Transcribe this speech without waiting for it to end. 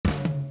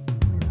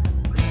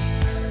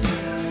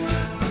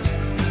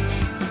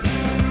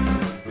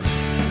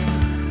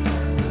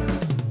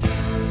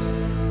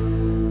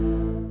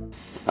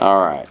All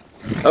right.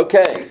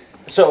 Okay.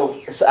 So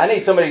I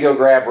need somebody to go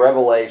grab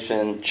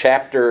Revelation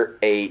chapter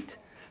 8,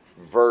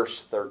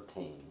 verse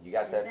 13. You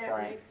got that,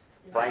 Frank?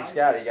 Frank's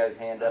got it. He got his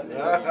hand up.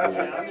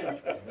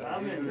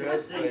 I'm in the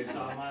seat,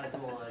 so I might as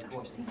well go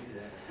and do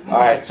that. All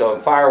right. So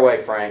fire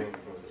away, Frank.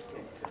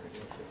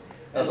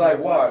 As I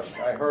watched,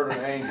 I heard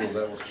an angel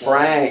that was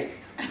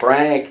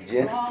Frank,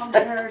 Jim. Wrong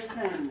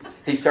person.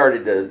 He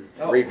started to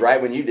read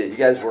right when you did. You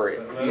guys were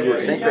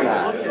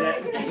synchronized.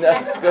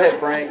 No, go ahead,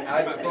 Frank.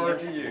 I defer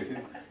to you.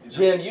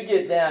 Jim, you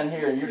get down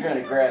here and you're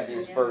going to grab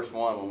this first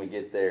one when we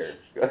get there.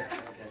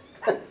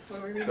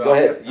 Go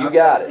ahead. You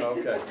got it.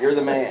 Okay. You're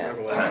the man.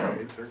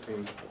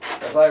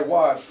 As I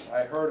watched,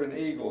 I heard an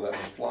eagle that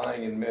was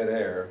flying in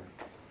midair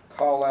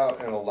call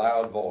out in a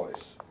loud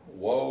voice,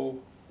 "Woe,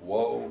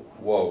 woe,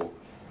 woe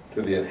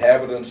to the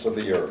inhabitants of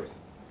the earth,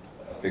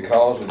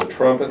 because of the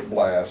trumpet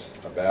blast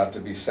about to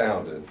be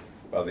sounded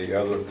by the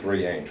other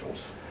three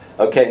angels."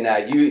 Okay, now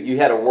you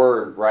had a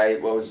word,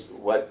 right?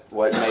 What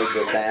made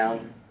the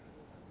sound?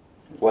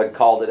 What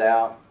called it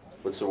out?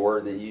 What's the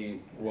word that you?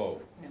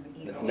 Whoa.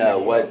 No,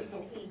 what?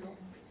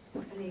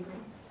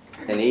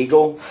 An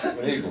eagle?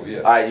 An eagle,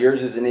 yes. All right,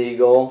 yours is an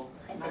eagle.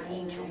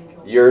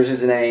 Yours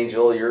is an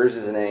angel. Yours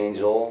is an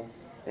angel.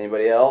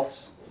 Anybody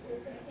else?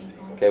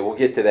 Okay, we'll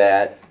get to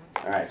that.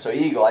 All right, so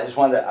eagle. I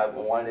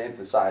wanted to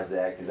emphasize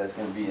that because that's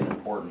going to be an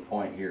important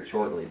point here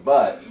shortly.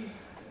 But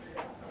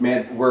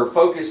man, we're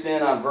focused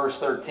in on verse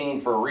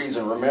 13 for a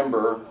reason.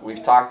 Remember,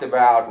 we've talked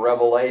about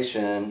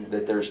Revelation,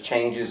 that there's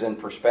changes in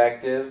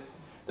perspective.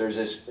 There's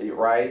this,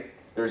 right?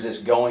 There's this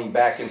going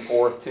back and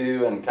forth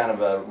to, and kind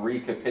of a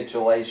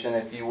recapitulation,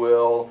 if you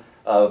will,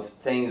 of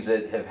things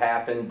that have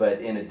happened, but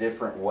in a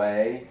different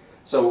way.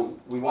 So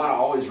we want to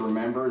always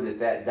remember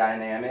that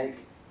dynamic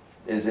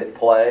is at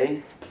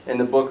play in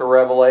the book of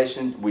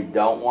Revelation. We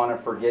don't want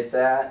to forget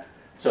that.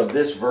 So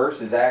this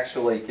verse is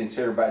actually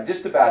considered by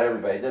just about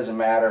everybody. It doesn't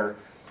matter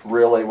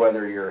really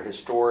whether you're a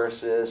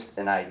historicist,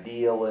 an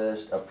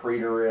idealist, a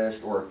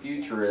preterist, or a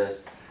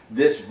futurist.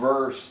 This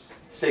verse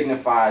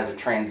signifies a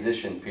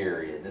transition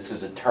period. This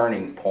is a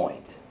turning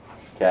point.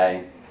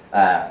 Okay?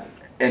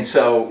 And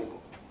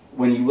so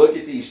when you look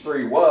at these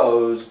three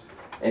woes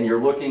and you're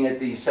looking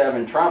at these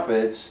seven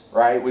trumpets,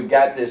 right, we've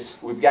got this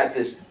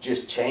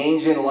just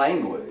change in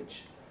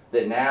language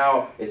that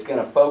now it's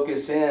going to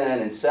focus in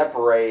and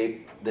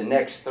separate the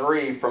next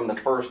three from the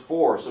first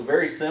four. So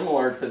very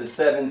similar to the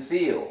seven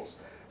seals.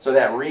 So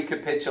that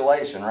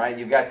recapitulation, right?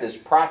 You've got this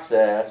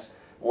process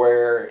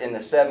where in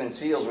the seven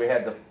seals we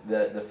had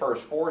the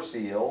first four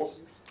seals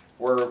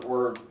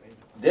were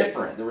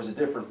different. There was a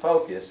different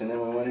focus, and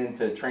then we went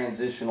into a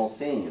transitional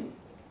scene.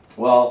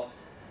 Well,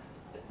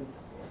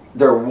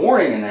 they're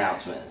warning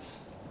announcements.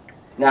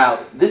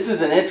 Now, this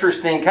is an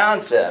interesting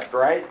concept,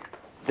 right?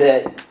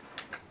 That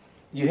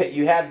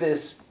you have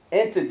this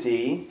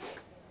entity,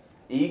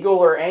 eagle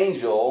or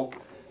angel,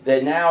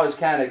 that now is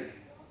kind of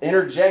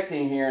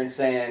interjecting here and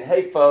saying,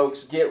 hey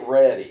folks, get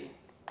ready.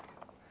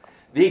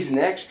 These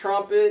next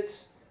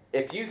trumpets,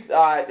 if you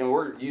thought, and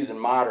we're using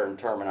modern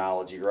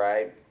terminology,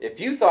 right? If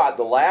you thought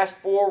the last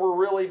four were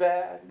really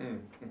bad,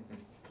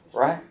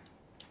 right?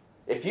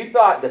 If you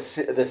thought the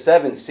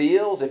seven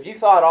seals, if you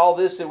thought all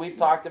this that we've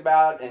talked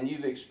about and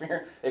you've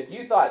experienced, if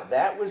you thought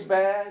that was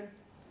bad,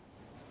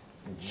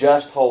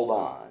 just hold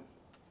on.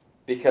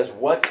 Because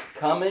what's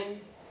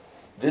coming,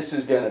 this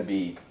is going to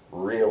be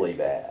really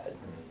bad.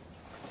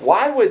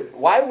 Why would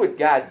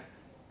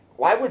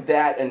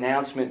that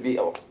announcement be,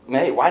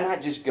 why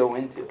not just go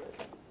into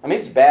it? I mean,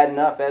 it's bad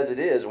enough as it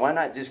is. Why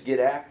not just get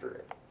after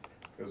it?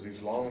 Because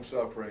he's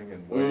long-suffering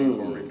and waiting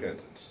for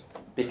repentance.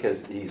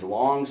 Because he's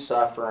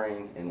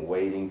long-suffering and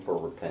waiting for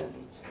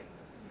repentance.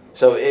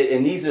 So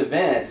in these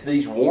events,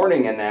 these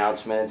warning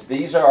announcements,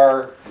 these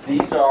are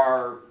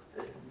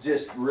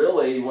just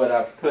really what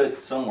I've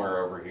put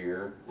somewhere over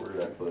here. Where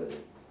did I put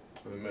it?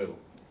 In the middle.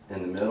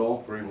 In the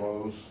middle? Three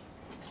woes.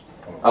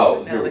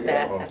 Oh, No, here we with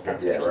go.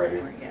 that's Yeah, what right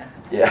you're here. looking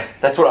for, Yeah,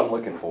 that's what I'm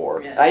looking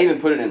for. Yeah. I even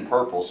put it in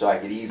purple so I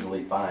could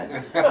easily find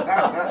it.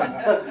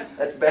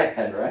 That's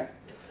bad, right?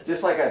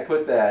 Just like I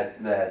put that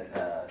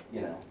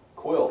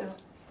quilt,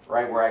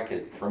 right where I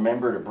could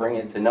remember to bring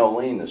it to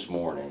Nolene this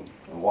morning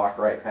and walk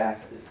right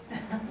past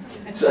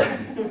it.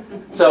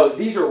 So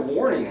these are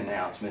warning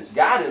announcements.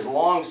 God is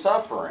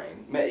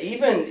long-suffering.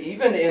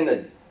 Even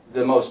in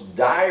the most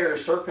dire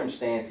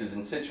circumstances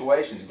and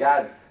situations,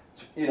 God,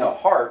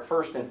 heart,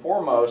 first and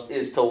foremost,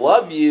 is to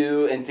love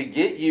you and to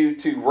get you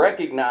to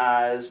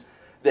recognize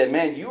that,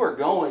 man, you are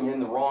going in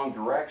the wrong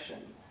direction.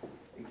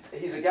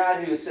 He's a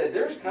God who has said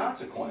there's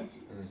consequences.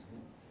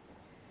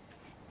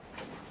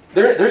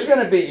 There's going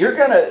to be,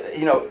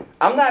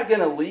 I'm not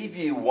going to leave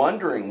you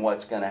wondering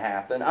what's going to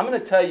happen. I'm going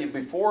to tell you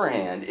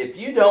beforehand, if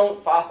you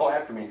don't follow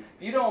after me,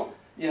 if you don't,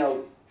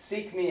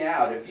 seek me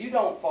out, if you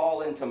don't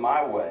fall into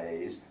my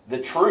ways, the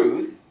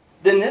truth,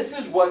 then this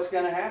is what's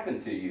going to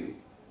happen to you.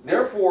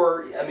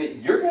 Therefore,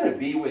 you're going to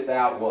be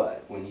without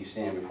what when you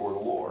stand before the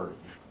Lord?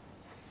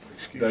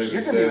 David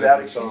You're said gonna be in without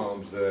the excuse.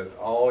 Psalms that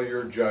all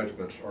your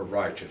judgments are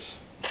righteous.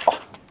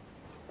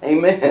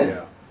 Amen.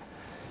 Yeah.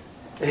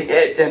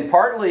 And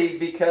partly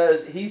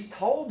because he's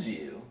told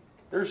you,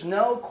 there's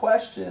no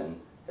question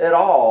at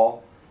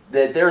all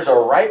that there's a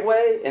right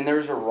way and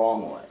there's a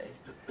wrong way.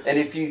 And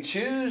if you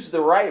choose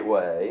the right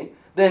way,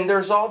 then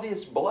there's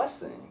obvious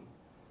blessing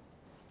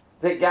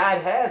that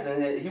God has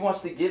and that he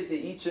wants to give to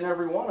each and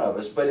every one of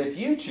us. But if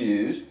you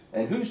choose,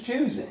 and who's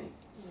choosing?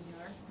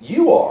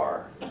 You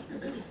are.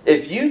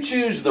 If you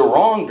choose the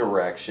wrong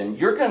direction,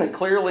 you're going to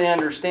clearly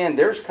understand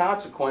there's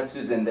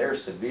consequences and they're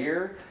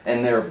severe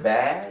and they're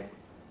bad.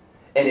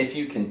 And if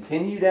you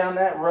continue down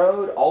that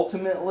road,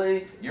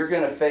 ultimately, you're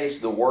going to face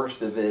the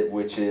worst of it,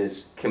 which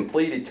is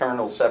complete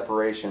eternal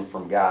separation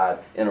from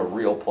God in a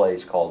real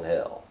place called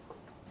hell.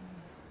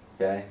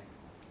 Okay?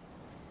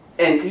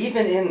 And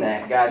even in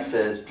that, God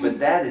says, but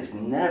that is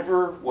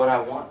never what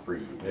I want for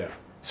you. Yeah.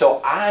 So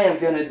I am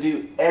going to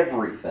do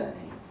everything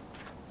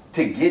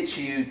to get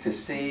you to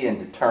see and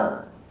to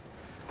turn.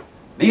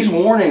 These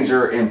warnings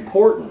are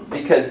important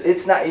because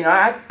it's not,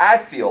 I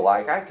feel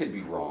like I could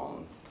be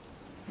wrong.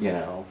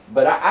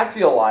 But I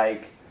feel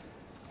like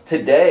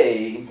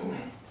today,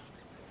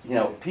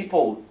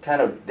 people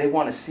they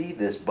want to see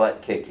this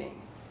butt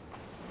kicking.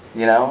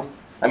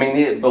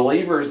 The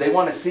believers, they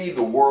want to see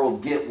the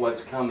world get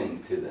what's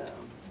coming to them.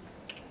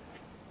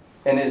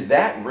 And is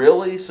that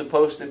really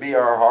supposed to be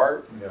our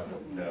heart?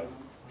 No.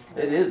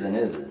 It isn't,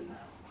 is it?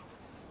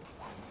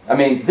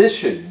 This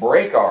should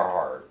break our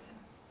heart.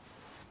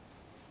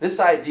 This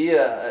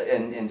idea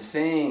in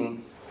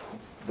seeing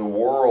the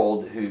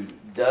world who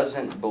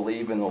doesn't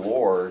believe in the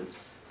Lord,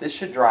 this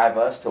should drive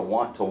us to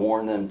want to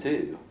warn them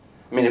too.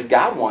 If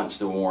God wants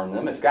to warn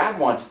them, if God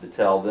wants to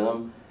tell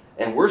them,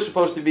 and we're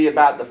supposed to be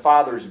about the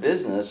Father's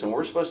business, and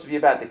we're supposed to be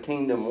about the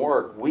kingdom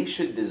work, we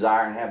should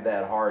desire and have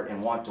that heart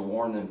and want to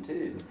warn them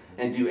too.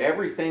 And do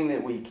everything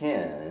that we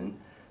can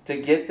to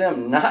get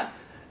them not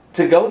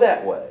to go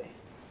that way.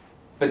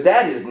 But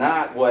that is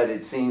not what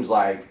it seems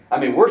like.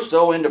 We're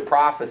so into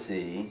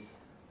prophecy,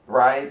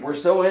 right? We're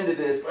so into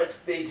this, let's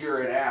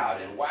figure it out,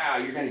 and wow,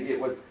 you're going to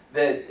get what's...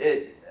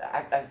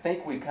 I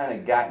think we've kind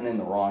of gotten in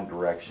the wrong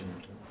direction.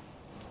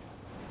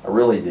 I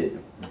really do.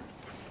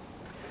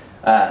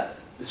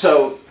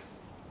 So,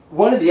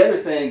 one of the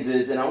other things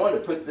is, and I want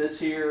to put this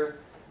here,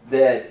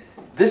 that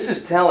this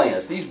is telling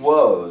us, these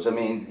woes,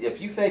 if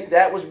you think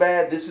that was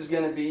bad, this is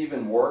going to be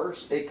even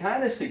worse. It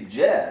kind of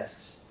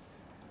suggests,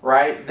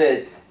 right,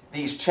 that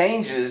these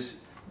changes,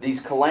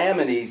 these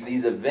calamities,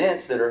 these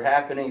events that are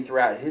happening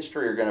throughout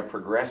history are going to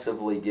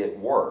progressively get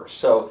worse.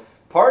 So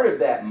part of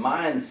that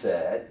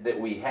mindset that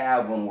we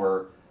have when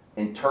we're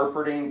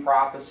interpreting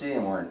prophecy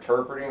and we're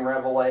interpreting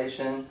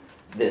Revelation,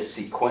 this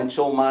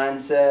sequential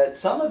mindset,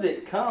 some of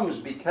it comes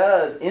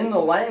because in the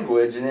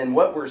language and in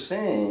what we're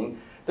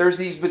seeing, there's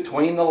these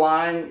between the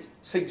line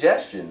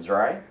suggestions,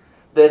 right?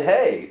 That,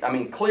 hey,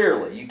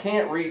 clearly, you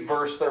can't read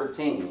verse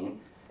 13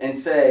 and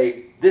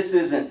say, this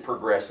isn't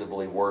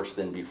progressively worse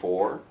than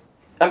before.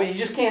 You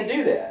just can't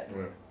do that.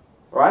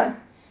 Right?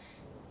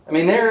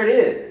 There it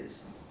is.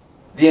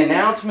 The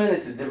announcement,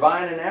 it's a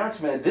divine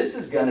announcement. This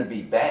is going to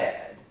be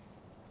bad.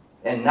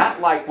 And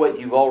not like what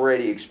you've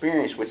already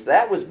experienced, which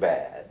that was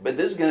bad. But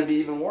this is going to be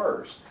even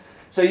worse.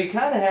 So you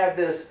kind of have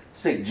this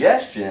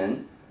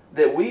suggestion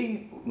that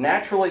we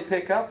naturally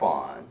pick up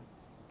on.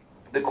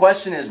 The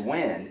question is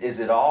when? Is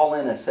it all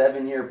in a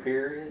 7-year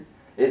period?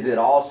 Is it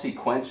all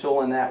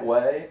sequential in that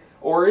way?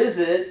 Or is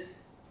it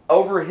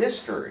over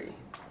history?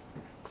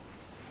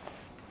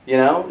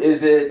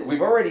 Is it,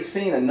 we've already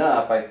seen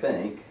enough, I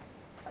think.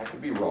 I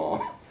could be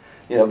wrong.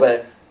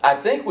 But I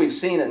think we've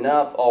seen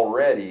enough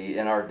already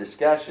in our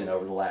discussion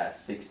over the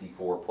last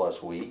 64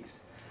 plus weeks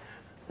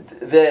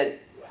that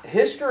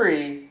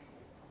history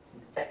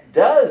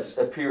does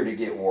appear to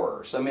get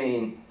worse.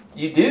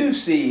 You do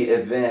see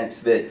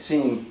events that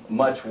seem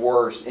much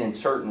worse in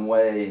certain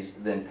ways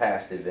than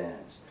past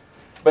events.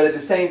 But at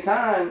the same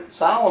time,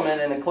 Solomon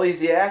in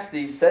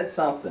Ecclesiastes said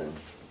something.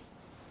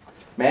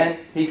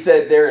 He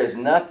said, there is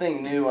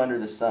nothing new under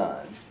the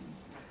sun.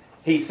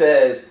 He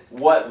says,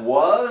 what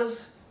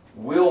was,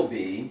 will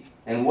be,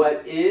 and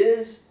what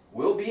is,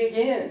 will be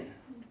again.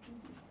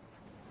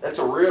 That's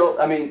a real,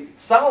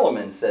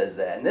 Solomon says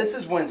that. And this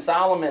is when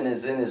Solomon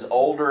is in his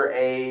older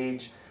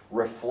age,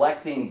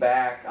 reflecting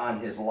back on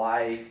his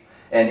life.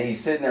 And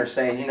he's sitting there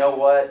saying, you know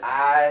what?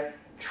 I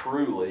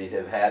truly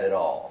have had it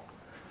all.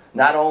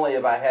 Not only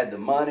have I had the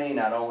money,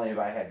 not only have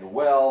I had the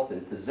wealth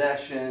and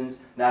possessions,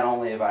 not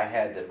only have I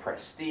had the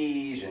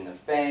prestige and the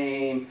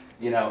fame,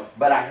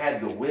 but I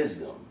had the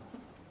wisdom.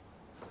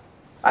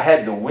 I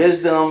had the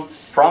wisdom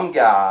from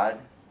God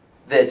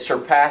that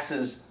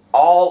surpasses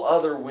all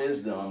other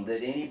wisdom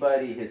that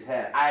anybody has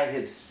had. I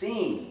have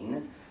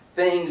seen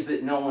things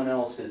that no one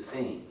else has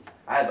seen.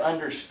 I've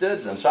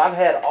understood them. So I've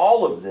had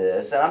all of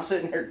this, and I'm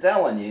sitting here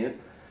telling you,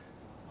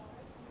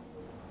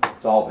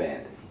 it's all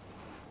vanity.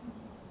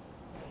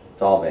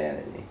 It's all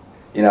vanity.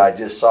 I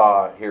just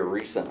saw here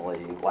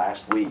recently,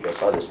 last week, I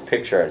saw this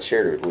picture. I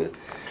shared it with,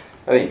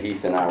 I think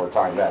Heath and I were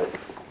talking about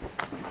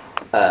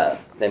it.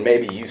 And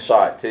maybe you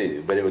saw it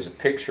too, but it was a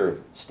picture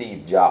of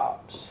Steve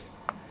Jobs,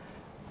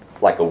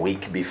 like a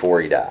week before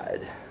he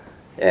died.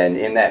 And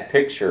in that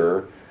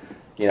picture,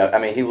 I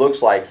mean, he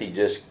looks like he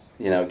just,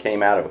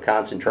 came out of a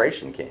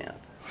concentration camp,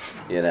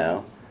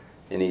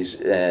 and he's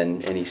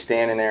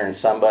standing there and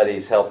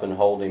somebody's helping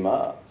hold him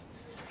up.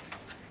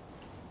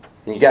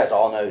 And you guys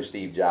all know who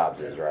Steve Jobs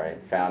is, right?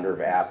 Founder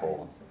of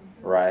Apple,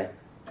 right?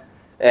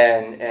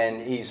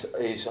 And he's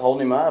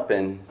holding him up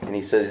and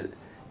he says,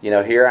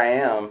 here I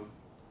am,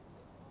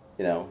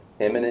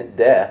 imminent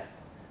death.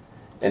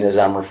 And as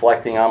I'm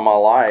reflecting on my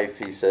life,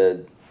 he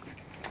said,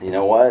 you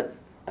know what?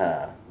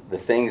 The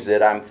things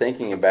that I'm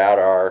thinking about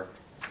are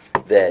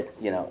that,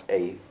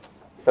 a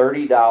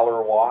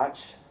 $30 watch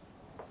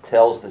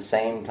tells the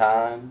same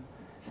time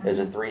as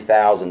a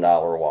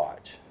 $3,000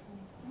 watch.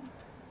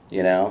 A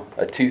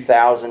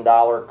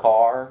 $2,000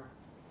 car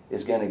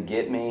is going to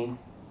get me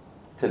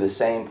to the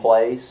same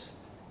place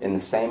in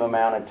the same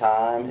amount of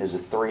time as a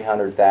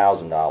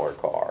 $300,000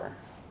 car.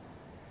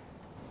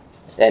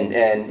 And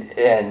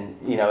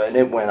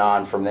it went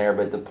on from there,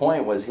 but the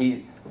point was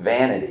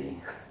vanity.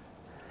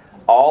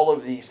 All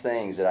of these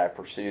things that I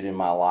pursued in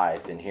my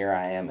life, and here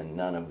I am, and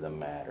none of them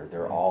matter.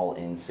 They're all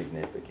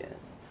insignificant.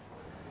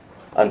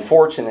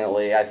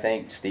 Unfortunately, I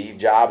think Steve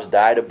Jobs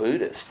died a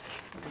Buddhist,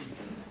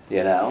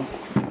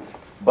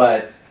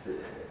 but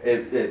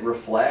it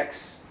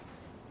reflects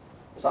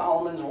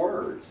Solomon's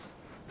words.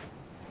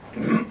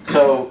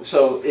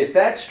 So if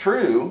that's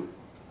true,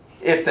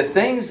 if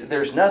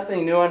there's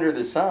nothing new under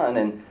the sun,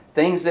 and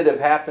things that have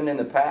happened in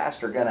the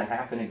past are going to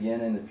happen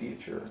again in the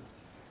future,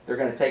 they're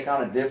going to take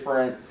on a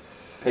different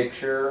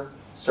picture.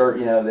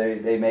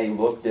 They may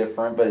look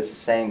different, but it's the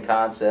same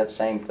concept,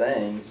 same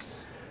thing.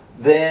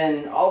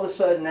 Then all of a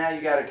sudden now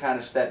you got to kind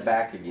of step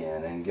back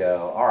again and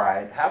go, all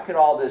right, how could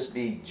all this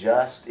be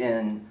just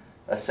in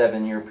a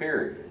 7-year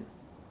period?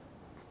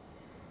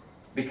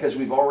 Because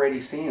we've already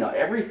seen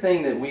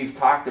everything that we've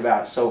talked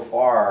about so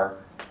far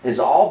has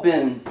all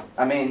been,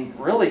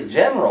 really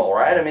general,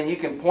 right? You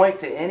can point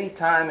to any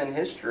time in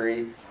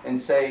history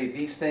and say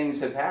these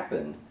things have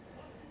happened,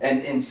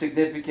 and in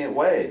significant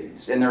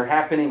ways, and they're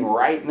happening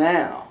right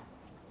now.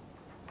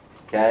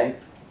 Okay?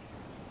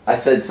 I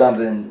said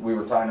something, we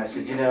were talking, I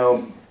said,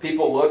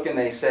 people look and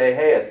they say,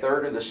 hey, a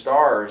third of the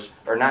stars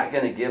are not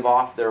going to give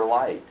off their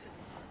light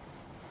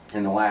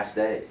in the last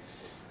days.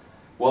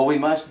 Well, we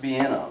must be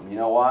in them. You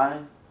know why?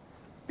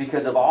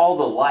 Because of all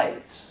the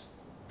lights,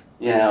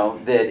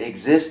 that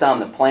exist on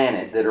the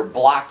planet that are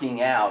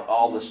blocking out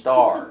all the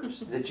stars,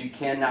 that you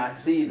cannot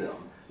see them.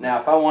 Now,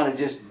 if I want to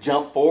just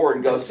jump forward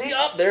and go, see,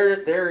 there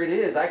it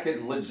is, I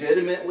could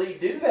legitimately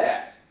do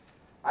that.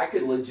 I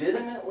could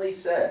legitimately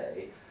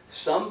say,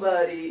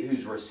 somebody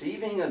who's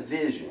receiving a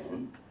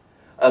vision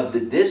of the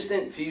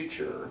distant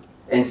future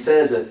and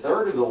says a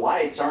third of the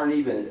lights aren't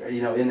even,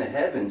 in the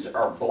heavens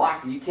are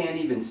blocked, you can't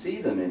even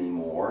see them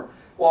anymore.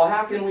 Well,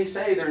 how can we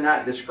say they're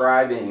not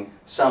describing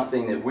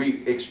something that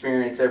we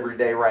experience every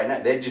day right now?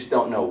 They just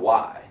don't know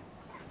why.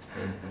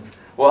 Mm-hmm.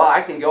 Well,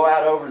 I can go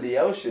out over the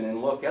ocean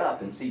and look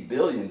up and see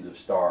billions of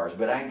stars,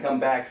 but I can come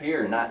back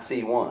here and not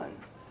see one.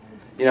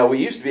 We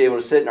used to be able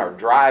to sit in our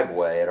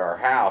driveway at our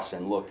house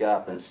and look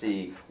up and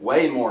see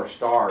way more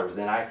stars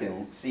than I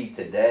can see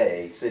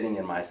today sitting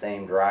in my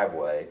same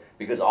driveway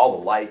because all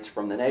the lights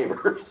from the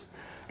neighbors.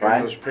 Right?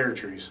 And those pear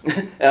trees.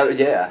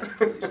 Yeah.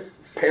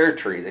 Pear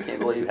trees. I can't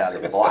believe how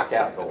they block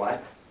out the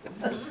light.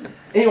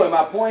 Anyway,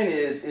 my point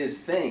is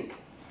think.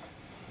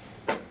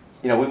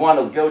 We want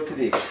to go to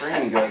the extreme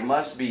and go, it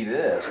must be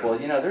this. Well,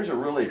 there's a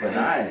really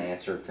benign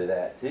answer to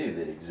that too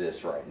that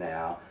exists right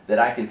now, that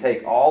I can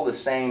take all the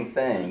same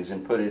things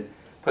and put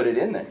it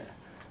in there.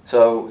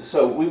 So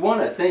we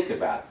want to think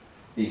about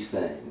these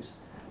things.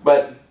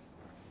 But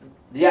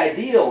the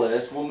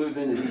idealists, we'll move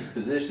into these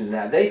positions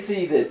now. They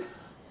see that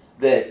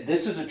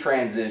this is a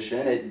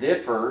transition. It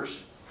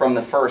differs from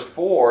the first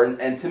four.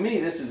 And to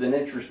me, this is an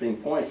interesting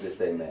point that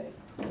they make.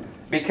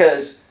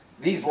 Because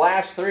these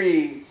last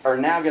three are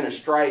now going to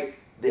strike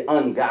the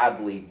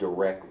ungodly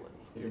directly.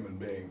 Human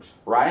beings.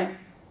 Right?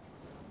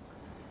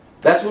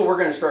 That's what we're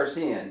going to start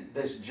seeing.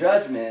 This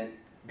judgment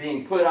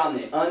being put on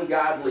the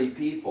ungodly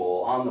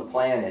people on the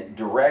planet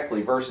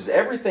directly versus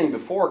everything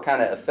before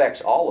kind of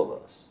affects all of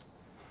us.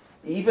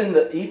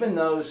 Even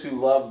those who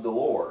love the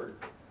Lord.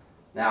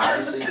 Now,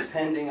 obviously,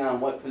 depending on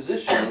what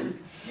position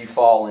you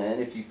fall in,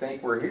 if you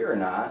think we're here or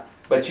not,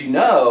 but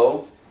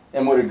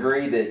and would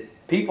agree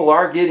that people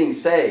are getting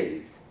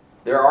saved.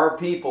 There are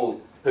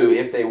people who,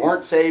 if they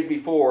weren't saved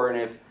before,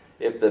 and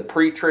if the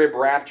pre-trib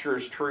rapture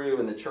is true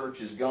and the church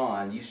is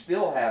gone, you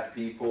still have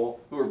people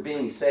who are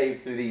being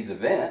saved through these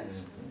events.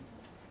 Mm-hmm.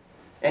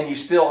 And you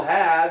still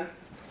have,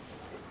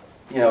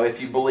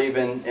 if you believe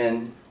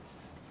in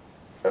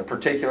a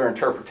particular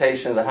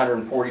interpretation of the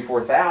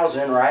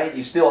 144,000, right?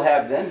 You still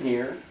have them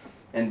here,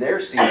 and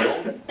they're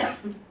sealed,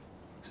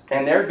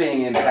 and they're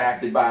being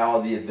impacted by all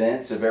the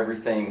events of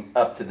everything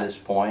up to this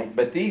point.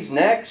 But these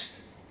next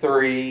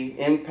three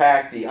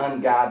impact the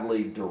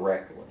ungodly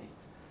directly.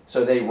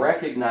 So they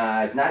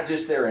recognize not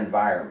just their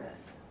environment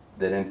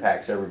that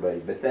impacts everybody,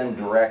 but them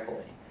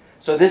directly.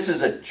 So this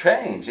is a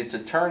change. It's a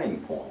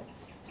turning point.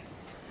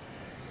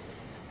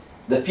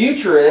 The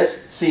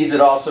futurist sees it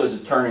also as a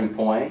turning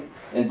point.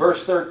 In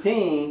verse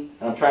 13,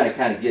 and I'm trying to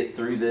kind of get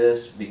through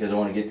this because I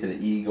want to get to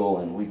the eagle,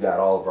 and we've got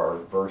all of our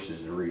verses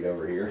to read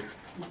over here.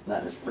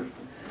 Not this pretty.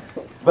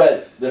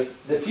 But the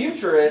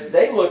futurists,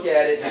 they look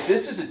at it that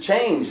this is a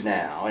change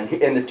now.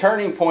 And the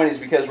turning point is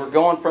because we're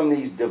going from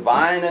these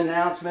divine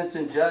announcements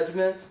and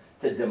judgments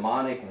to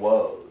demonic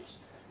woes.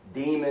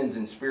 Demons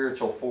and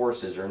spiritual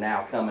forces are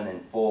now coming in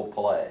full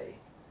play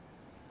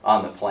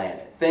on the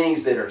planet.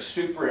 Things that are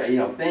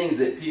things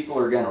that people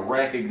are going to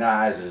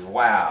recognize as,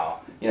 wow,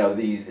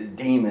 these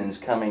demons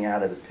coming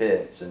out of the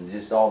pits and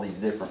just all these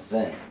different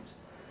things.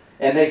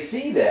 And they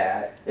see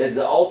that as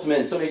the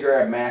ultimate. Somebody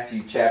grab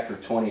Matthew chapter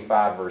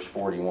 25, verse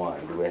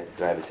 41. Do I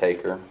have a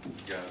taker?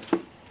 Got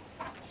it.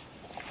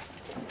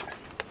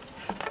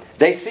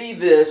 They see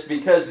this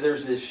because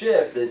there's this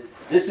shift that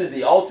this is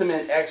the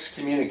ultimate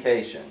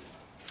excommunication.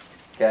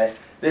 Okay?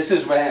 This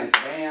is when,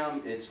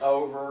 bam, it's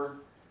over.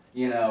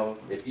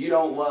 If you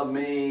don't love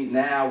me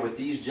now with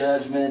these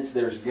judgments,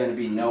 there's going to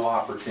be no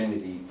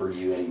opportunity for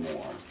you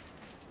anymore.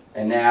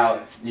 And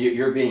now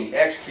you're being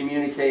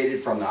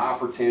excommunicated from the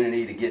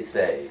opportunity to get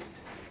saved.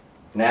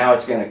 Now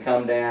it's going to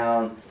come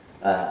down,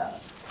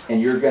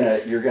 and you're going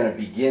to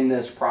begin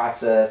this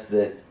process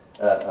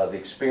of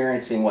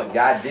experiencing what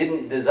God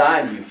didn't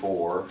design you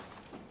for.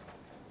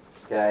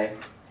 Okay,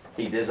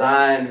 He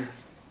designed.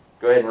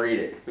 Go ahead and read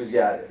it. Who's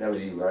got it? That was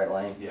you, right,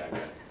 Lane? Yeah, I got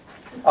it.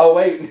 Oh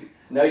wait,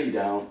 no, you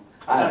don't.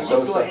 I'm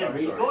so Go sorry. ahead,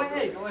 read. Go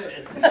ahead. Go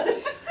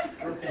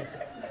ahead.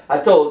 I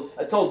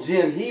told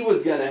Jim he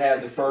was going to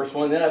have the first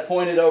one. Then I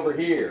pointed over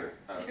here.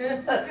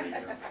 You're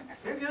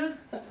good.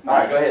 All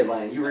right, go ahead,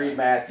 Lane. You read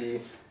Matthew.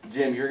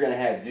 Jim, you're going to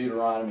have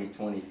Deuteronomy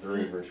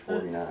 23, verse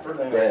 49. For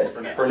now. Go ahead.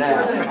 For now. For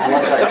now.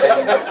 Unless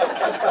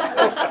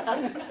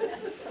I change it.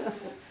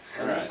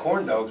 All right.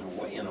 Corn dogs are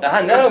way in.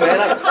 I know, man.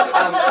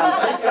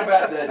 I'm thinking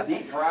about the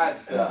deep fried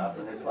stuff,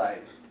 and it's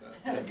like,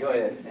 go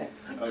ahead.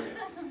 Okay.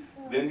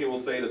 Then he will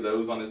say to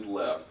those on his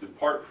left,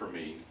 "Depart from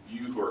me,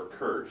 you who are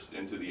cursed,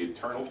 into the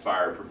eternal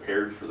fire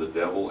prepared for the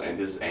devil and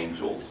his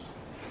angels."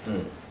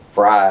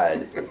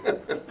 Fried.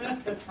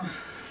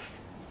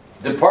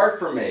 Depart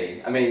from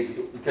me. I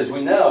mean, because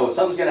we know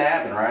something's going to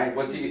happen, right?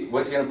 What's he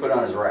going to put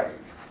on his right?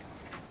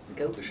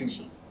 Goats and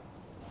sheep.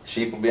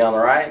 Sheep will be on the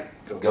right.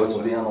 Goats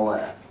will be on the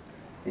left.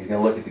 He's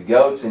going to look at the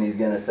goats and he's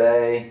going to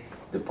say,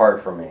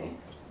 "Depart from me.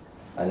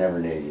 I never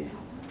knew you."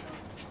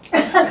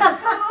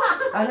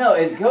 I know,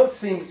 and goats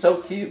seem so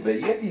cute, but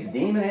you have these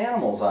demon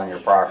animals on your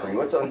property.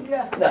 What's on?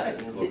 Yeah.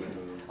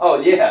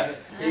 Oh yeah,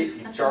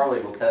 Charlie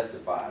will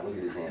testify. Look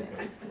at his hand.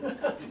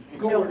 You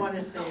don't want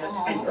to see it.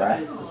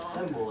 Right. It's a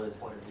symbol, is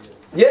what it is.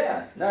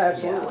 Yeah, no,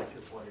 absolutely. Symbolic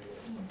is what it is.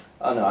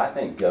 Oh no, I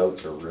think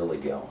goats are really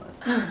going.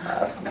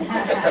 I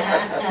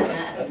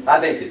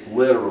think it's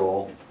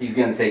literal. He's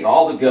going to take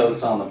all the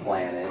goats on the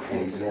planet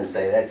and he's going to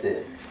say, "That's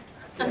it."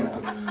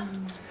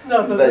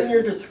 No, but But- when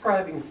you're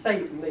describing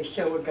Satan, they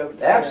show a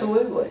goat's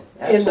Absolutely.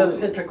 head in the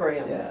Absolutely.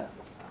 pentagram. Yeah.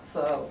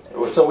 So,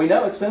 So we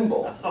know it's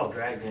symbol. I saw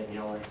Dragnet,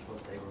 that's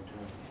what they were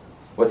doing.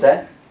 What's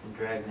that?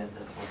 Dragnet,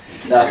 that's what.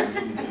 No.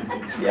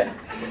 Yeah.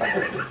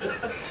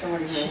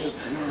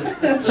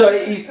 So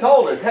he's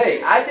told us,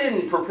 hey, I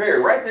didn't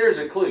prepare. Right there's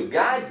a clue.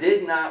 God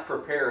did not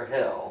prepare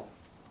hell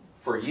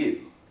for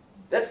you.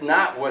 That's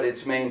not what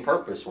its main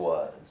purpose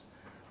was.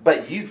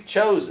 But you've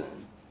chosen.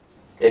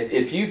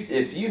 If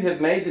you have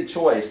made the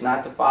choice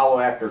not to follow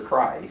after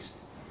Christ,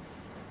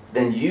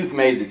 then you've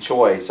made the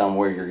choice on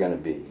where you're going to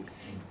be.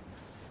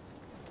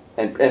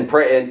 And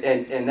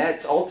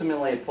that's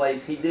ultimately a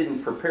place He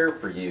didn't prepare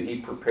for you. He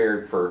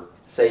prepared for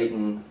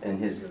Satan and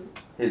his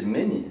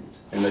minions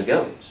and the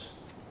goats,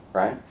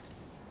 right?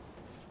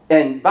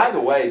 And by the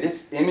way,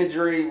 this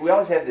imagery, we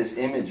always have this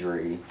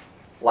imagery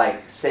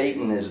like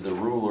Satan is the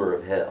ruler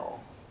of hell,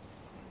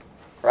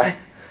 right?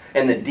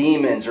 And the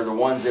demons are the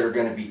ones that are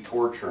going to be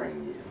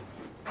torturing you.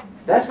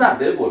 That's not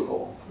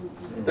biblical.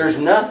 There's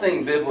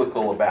nothing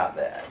biblical about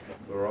that.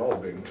 They're all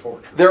being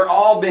tortured.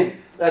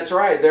 That's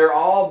right, they're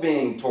all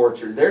being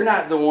tortured. They're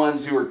not the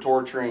ones who are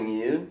torturing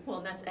you. Well,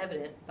 that's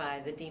evident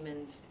by the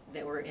demons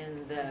that were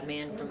in the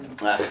man from,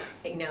 Ah.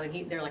 and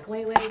they're like,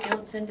 wait,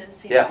 don't send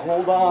us. Yeah,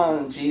 hold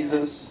on,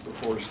 Jesus.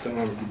 Before it's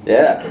time.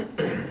 Yeah.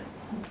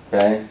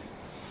 Okay.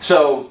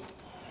 So,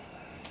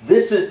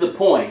 this is the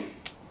point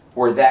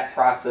where that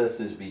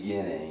process is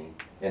beginning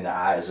in the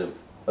eyes of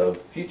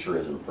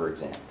futurism, for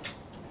example.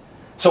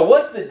 So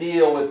what's the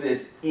deal with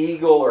this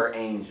eagle or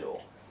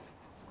angel?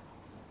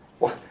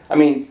 Well, I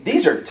mean,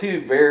 these are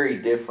two very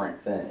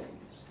different things.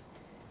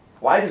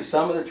 Why do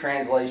some of the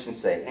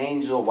translations say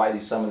angel? Why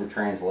do some of the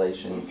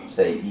translations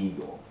say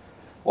eagle?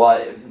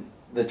 Well,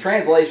 the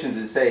translations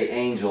that say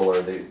angel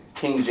are the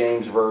King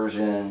James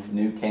Version,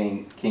 New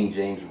King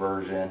James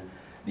Version,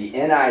 the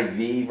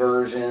NIV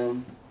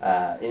version.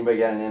 Anybody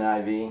got an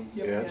NIV?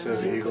 Yeah, it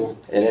says eagle.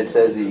 And it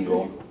says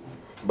eagle.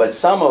 But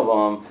some of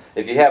them,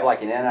 if you have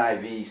like an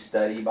NIV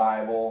study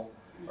Bible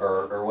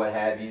or what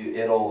have you,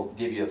 it'll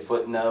give you a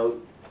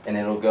footnote and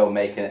it'll go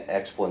make an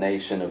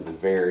explanation of the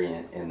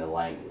variant in the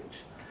language.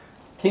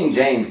 King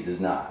James does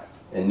not.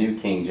 and New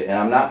King James. And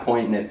I'm not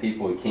pointing at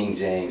people with King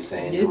James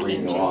saying New you're King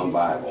reading the wrong James.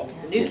 Bible.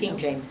 New King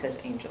James says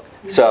angel.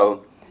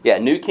 So, yeah,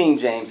 New King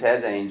James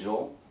has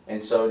angel,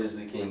 and so does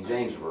the King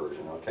James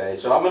Version, okay?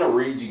 So I'm going to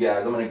read you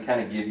guys, I'm going to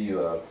kind of give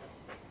you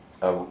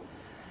a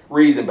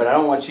reason, but I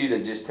don't want you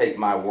to just take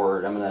my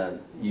word. I'm going to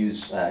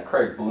use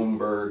Craig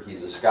Bloomberg.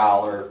 He's a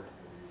scholar,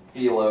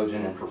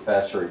 theologian, and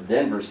professor at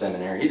Denver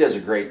Seminary. He does a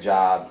great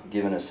job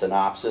giving a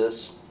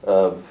synopsis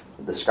of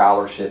the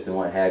scholarship and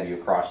what have you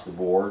across the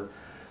board.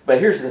 But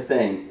here's the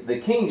thing. The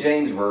King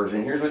James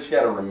Version, here's what you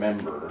got to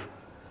remember,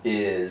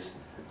 is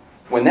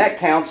when that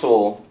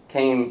council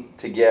came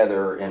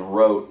together and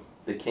wrote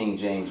the King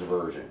James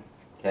Version,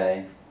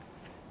 okay,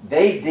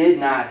 they did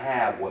not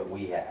have what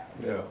we have.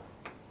 Yeah.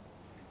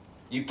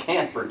 You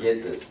can't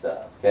forget this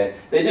stuff, okay?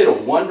 They did a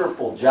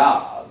wonderful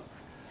job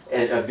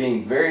of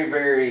being very,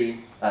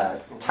 very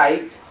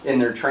tight in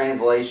their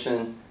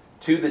translation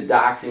to the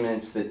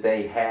documents that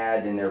they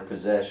had in their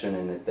possession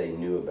and that they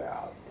knew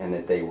about and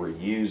that they were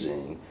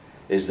using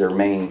as their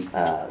main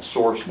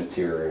source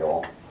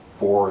material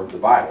for the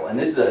Bible. And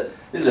this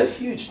is a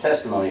huge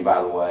testimony,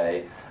 by the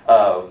way,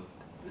 of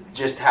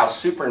just how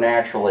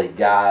supernaturally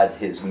God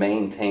has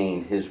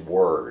maintained His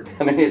Word.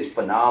 I mean, it's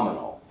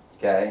phenomenal,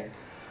 okay?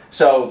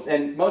 So,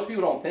 and most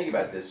people don't think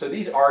about this. So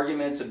these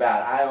arguments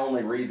about I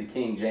only read the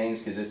King James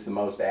because it's the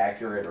most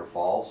accurate are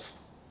false,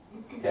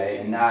 okay?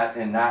 And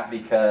not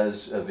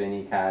because of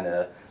any kind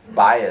of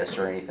bias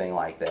or anything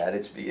like that.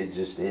 It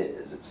just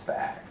is. It's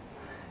fact.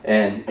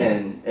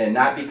 And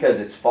not because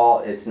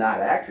it's not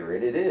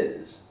accurate. It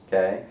is,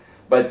 okay?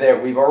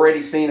 But we've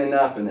already seen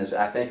enough in this.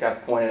 I think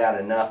I've pointed out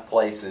enough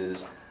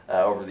places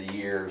over the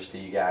years to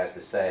you guys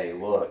to say,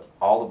 look,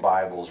 all the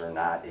Bibles are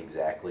not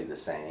exactly the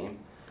same.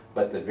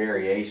 But the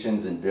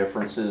variations and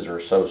differences are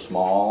so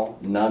small,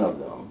 none of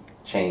them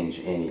change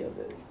any of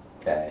it,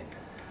 okay?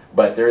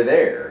 But they're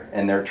there,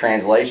 and they're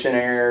translation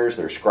errors,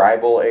 they're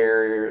scribal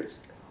errors.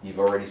 You've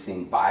already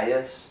seen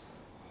bias.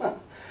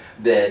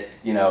 That,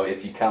 you know,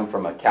 if you come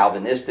from a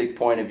Calvinistic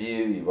point of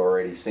view, you've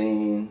already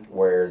seen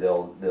where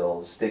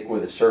they'll stick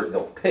with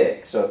they'll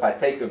pick. So if I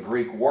take a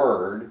Greek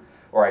word,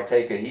 or I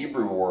take a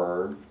Hebrew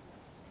word,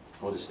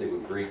 we'll just stick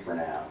with Greek for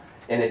now,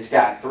 and it's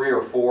got 3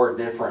 or 4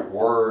 different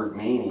word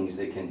meanings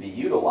that can be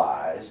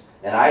utilized,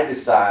 and I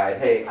decide,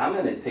 hey, I'm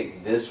going to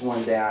pick this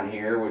one down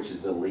here, which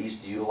is the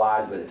least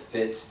utilized, but it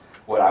fits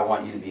what I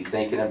want you to be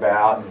thinking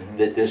about,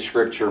 that this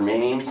scripture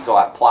means, so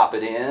I plop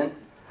it in.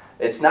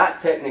 It's not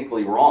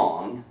technically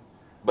wrong,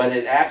 but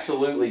it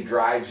absolutely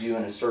drives you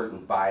in a certain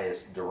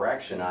biased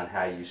direction on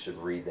how you should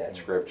read that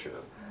scripture.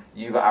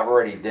 I've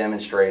already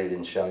demonstrated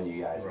and shown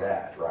you guys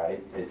that,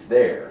 right? It's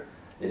there.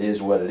 It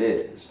is what it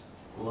is.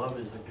 Love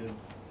is a good,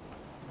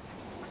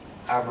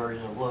 our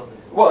version of love is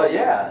a good. Well,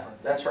 yeah,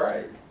 that's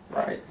right.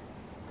 Right.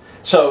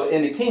 So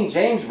in the King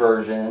James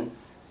Version,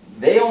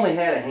 they only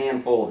had a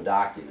handful of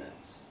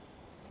documents,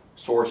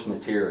 source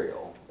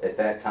material, at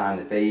that time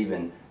that they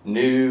even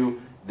knew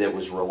that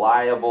was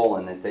reliable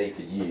and that they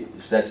could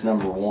use. That's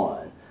number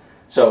one.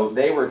 So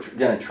they were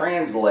going to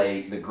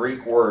translate the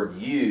Greek word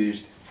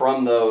used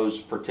from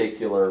those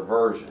particular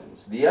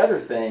versions. The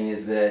other thing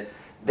is that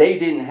they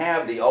didn't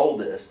have the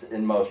oldest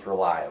and most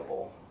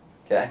reliable.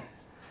 Okay?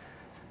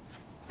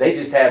 They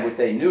just had what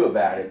they knew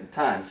about it at the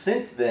time.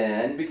 Since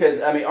then,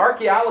 because, I mean,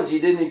 archaeology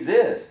didn't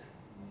exist.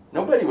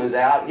 Nobody was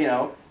out, you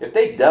know, if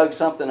they dug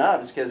something up,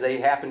 it's because they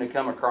happened to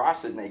come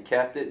across it and they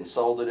kept it and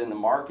sold it in the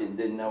market and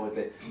didn't know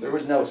there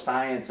was no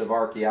science of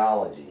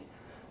archaeology.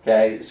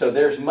 Okay, so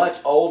there's much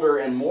older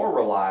and more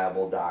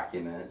reliable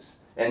documents,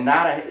 and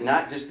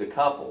not just a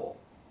couple,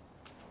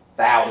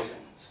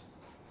 thousands.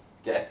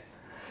 Okay,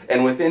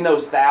 and within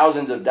those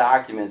thousands of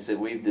documents that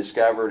we've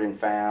discovered and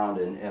found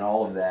and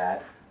all of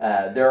that,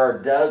 there are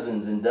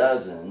dozens and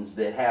dozens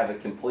that have a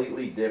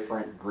completely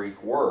different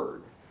Greek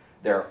word.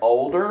 They're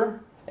older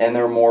and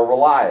they're more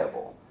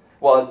reliable.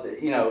 Well,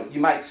 you know, you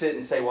might sit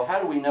and say, well, how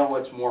do we know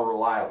what's more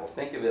reliable?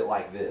 Think of it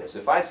like this.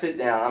 If I sit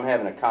down, I'm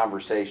having a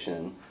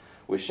conversation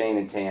with Shane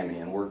and Tammy,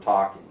 and we're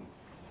talking.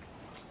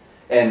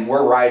 And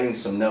we're writing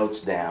some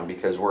notes down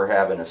because we're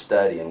having a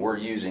study, and we're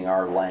using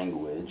our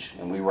language,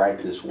 and we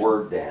write this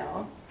word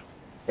down,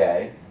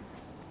 okay?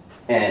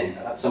 And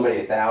somebody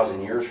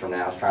 1,000 years from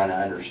now is trying to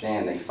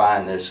understand. They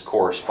find this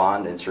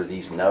correspondence or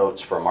these notes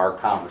from our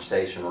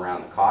conversation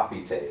around the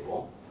coffee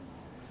table,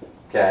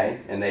 okay?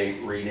 And they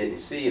read it and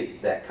see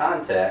that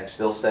context,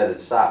 they'll set it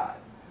aside.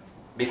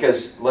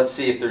 Because let's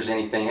see if there's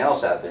anything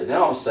else out there.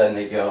 Then all of a sudden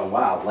they go,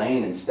 wow,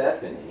 Lane and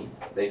Stephanie,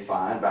 they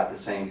find about the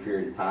same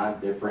period of time,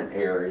 different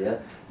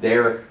area.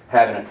 They're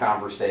having a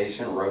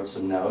conversation, wrote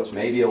some notes,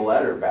 maybe a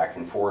letter back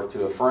and forth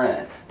to a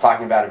friend,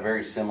 talking about a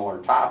very similar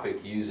topic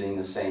using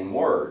the same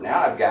word.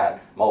 Now I've got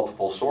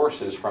multiple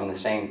sources from the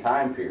same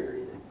time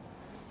period.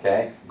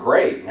 Okay,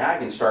 great. Now I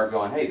can start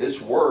going, hey,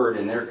 this word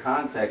in their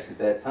context at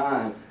that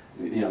time,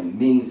 you know,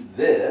 means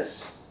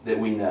this that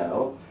we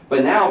know.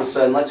 But now all of a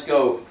sudden, let's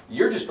go,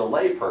 you're just a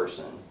lay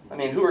person. I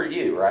mean, who are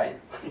you, right?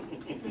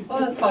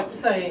 Well, it's like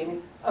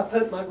saying, I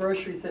put my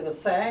groceries in a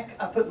sack,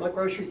 I put my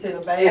groceries in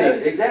a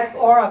bag. Exactly.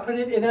 Or I put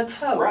it in a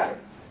tote. Right.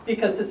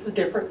 because it's a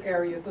different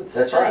area of the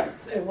That's right.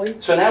 states. And we,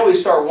 So now we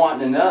start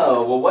wanting to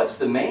know, well, what's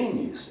the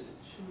main usage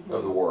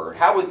of the word?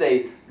 How would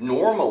they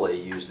normally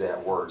use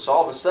that word? So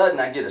all of a sudden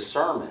I get a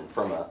sermon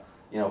from a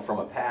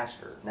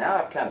pastor. Now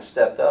I've kind of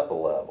stepped up a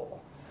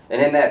level.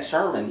 And in that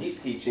sermon, he's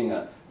teaching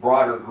a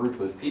broader group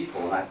of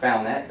people, and I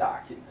found that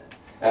document.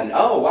 And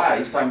oh wow,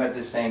 he's talking about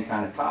this same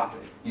kind of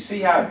topic. You see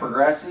how it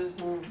progresses?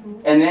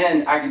 And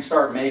then I can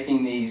start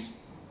making these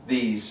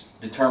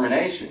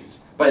determinations.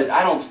 But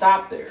I don't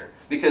stop there.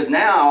 Because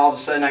now all of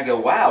a sudden I go,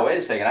 wow, wait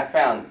a second, I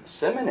found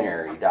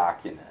seminary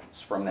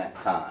documents from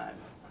that time.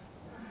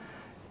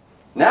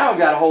 Now I've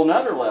got a whole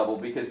nother level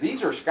because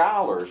these are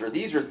scholars or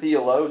these are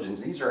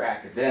theologians, these are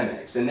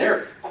academics, and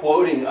they're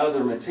quoting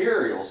other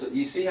materials.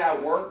 You see how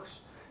it works?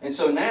 And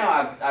so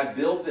now I've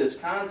built this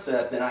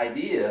concept, an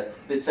idea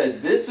that says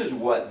this is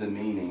what the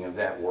meaning of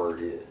that word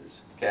is.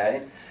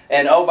 Okay?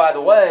 And oh, by the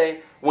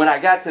way, when I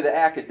got to the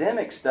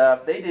academic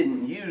stuff, they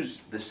didn't use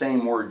the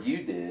same word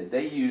you did.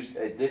 They used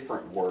a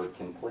different word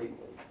completely.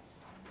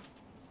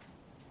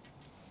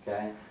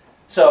 Okay?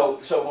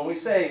 So when we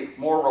say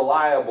more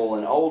reliable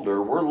and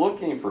older, we're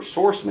looking for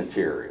source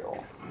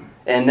material.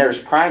 And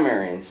there's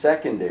primary and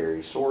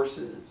secondary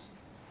sources.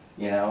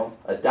 You know,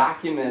 a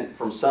document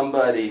from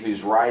somebody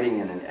who's writing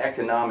in an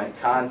economic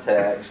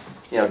context,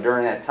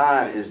 during that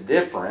time is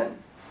different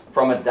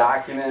from a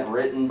document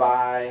written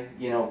by,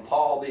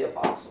 Paul the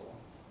Apostle.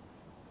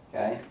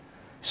 Okay?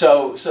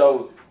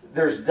 So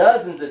there's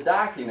dozens of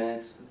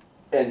documents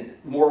and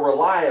more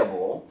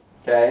reliable,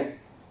 okay,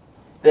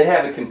 that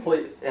have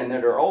and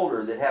that are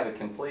older that have a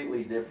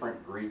completely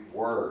different Greek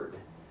word.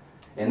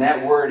 And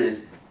that word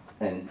is,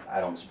 and I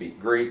don't speak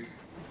Greek,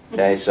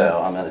 okay,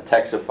 so I'm going to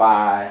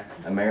Texify,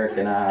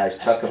 Americanize,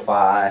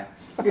 Chuckify.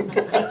 I'm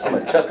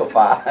going to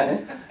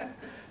Chuckify.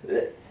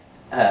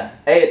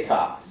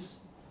 Aetos,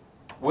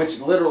 which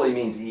literally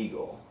means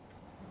eagle.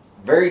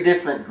 Very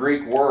different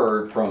Greek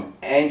word from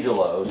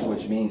angelos,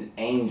 which means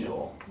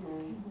angel.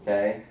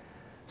 Okay?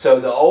 So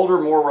the older,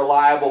 more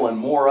reliable, and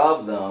more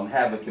of them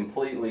have a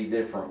completely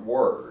different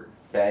word.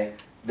 Okay?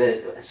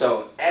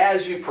 So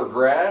as you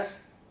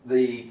progress,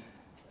 the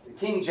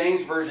King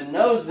James Version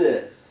knows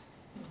this.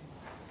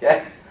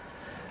 Okay?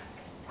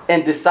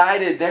 And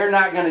decided they're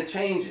not going to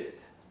change it.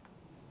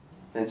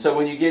 And so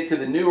when you get to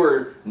the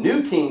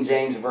New King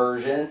James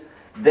Version,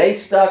 they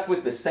stuck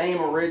with the same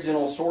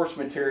original source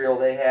material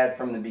they had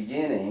from the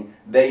beginning.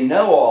 They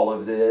know all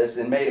of this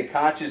and made a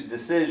conscious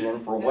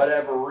decision for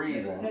whatever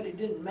reason. That it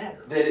didn't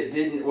matter. That it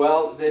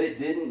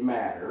didn't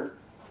matter,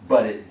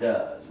 but it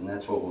does. And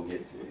that's what we'll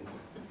get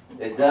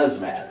to. It does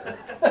matter.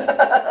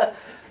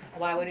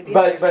 Why would it be?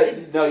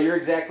 But no, you're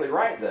exactly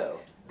right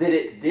though. That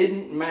it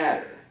didn't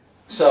matter.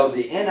 So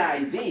the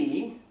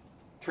NIV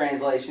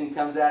translation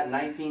comes out in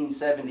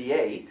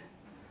 1978.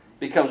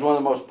 Becomes one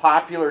of the most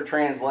popular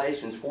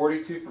translations.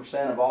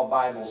 42% of all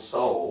Bibles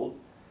sold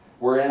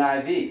were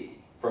NIV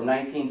from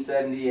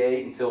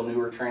 1978 until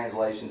newer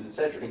translations,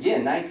 etc.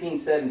 Again,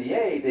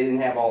 1978, they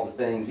didn't have all the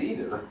things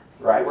either,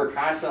 right? We're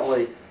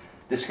constantly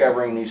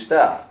discovering new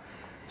stuff.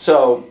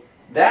 So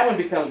that one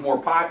becomes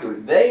more popular.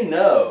 They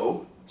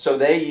know, so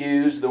they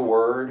use the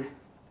word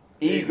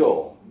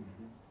eagle,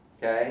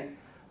 okay?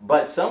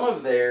 But some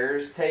of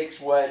theirs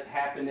takes what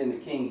happened in the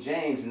King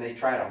James and they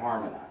try to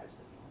harmonize.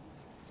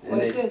 Well,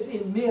 it says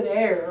in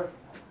midair.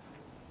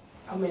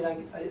 I mean, I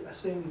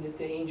assume that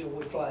the angel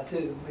would fly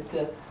too,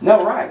 but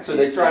no, right. So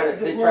they try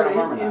to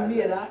harmonize. In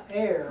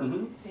midair,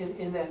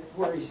 in that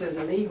where he says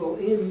an eagle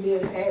in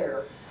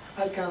midair,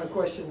 I kind of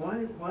question why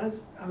is,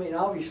 I mean,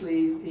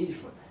 obviously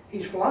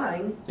he's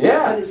flying.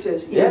 Yeah. But it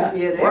says in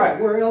midair. Right.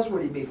 Where else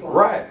would he be flying?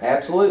 Right.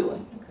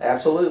 Absolutely.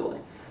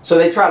 So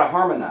they try to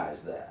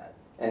harmonize that,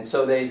 and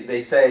so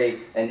they say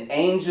an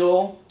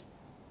angel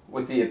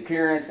with the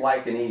appearance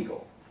like an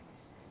eagle.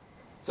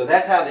 So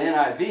that's how the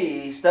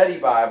NIV, study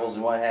Bibles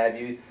and what have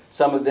you,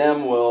 some of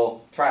them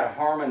will try to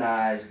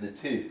harmonize the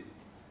two.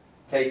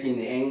 Taking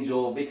the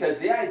angel, because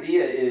the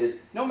idea is,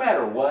 no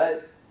matter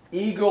what,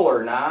 eagle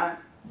or not,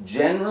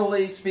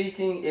 generally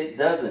speaking, it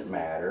doesn't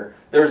matter.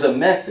 There's a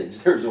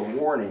message, there's a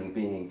warning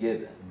being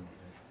given.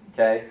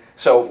 Okay?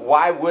 So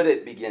why would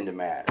it begin to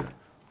matter?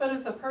 but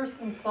if a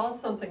person saw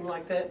something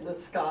like that in the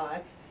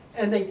sky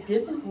and they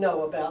didn't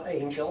know about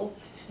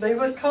angels, they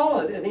would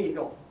call it an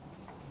eagle.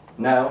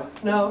 No.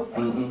 No?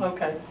 Mm-mm.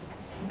 Okay.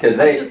 Because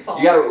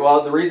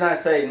the reason I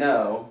say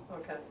no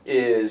Okay.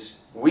 is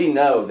we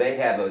know they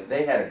had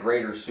a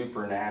greater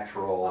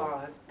supernatural All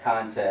right.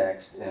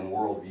 context and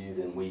worldview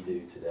than we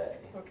do today.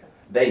 Okay.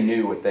 They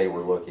knew what they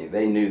were looking.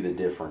 They knew the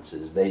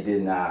differences. They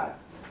did not.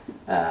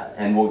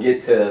 And we'll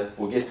get to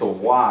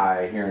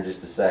why here in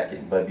just a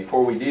second. But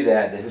before we do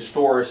that, the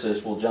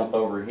historicists will jump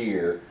over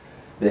here.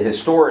 The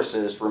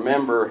historicists,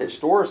 remember,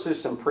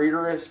 historicists and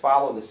preterists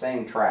follow the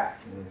same track.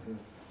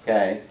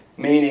 Okay?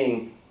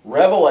 Meaning,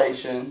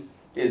 Revelation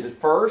is at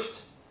first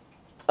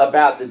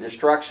about the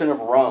destruction of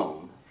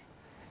Rome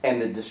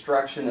and the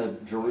destruction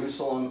of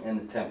Jerusalem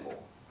and the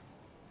temple.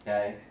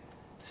 Okay?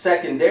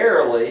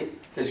 Secondarily,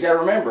 because you got to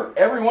remember,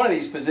 every one of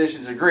these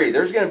positions agree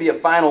there's going to be a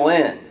final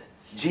end.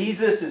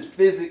 Jesus is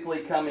physically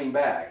coming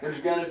back.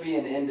 There's going to be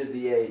an end of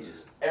the ages.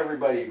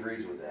 Everybody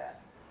agrees with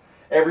that.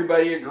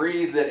 Everybody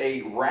agrees that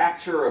a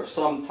rapture of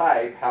some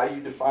type, how you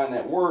define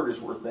that word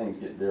is where things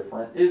get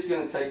different, is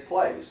going to take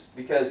place.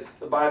 Because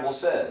the Bible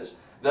says,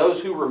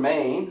 those who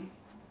remain,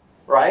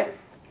 right,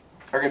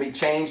 are going to be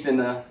changed in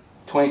the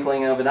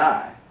twinkling of an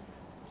eye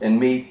and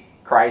meet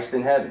Christ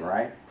in heaven,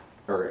 right?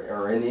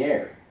 Or in the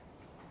air.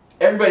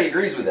 Everybody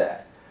agrees with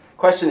that.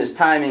 Question is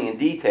timing and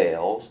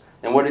details,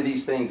 and what do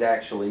these things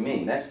actually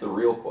mean? That's the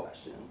real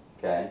question,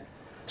 okay?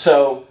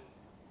 So,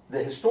 the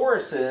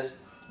historicist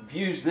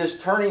views this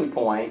turning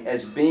point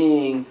as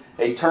being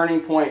a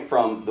turning point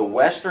from the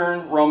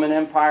Western Roman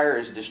Empire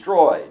is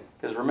destroyed.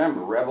 Because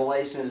remember,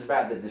 Revelation is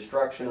about the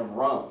destruction of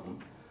Rome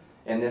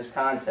in this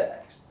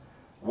context.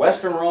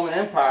 Western Roman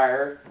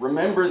Empire,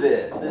 remember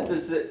this. This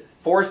is at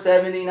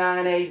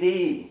 479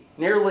 AD.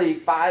 Nearly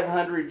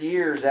 500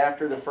 years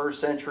after the first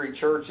century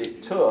church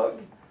it took,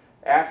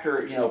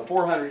 after,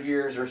 400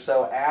 years or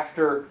so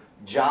after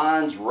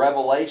John's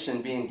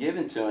revelation being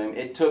given to him,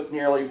 it took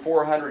nearly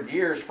 400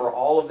 years for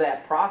all of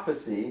that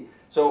prophecy,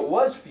 so it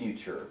was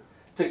future,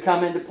 to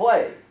come into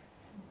play.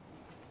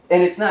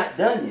 And it's not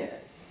done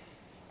yet.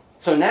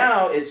 So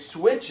now it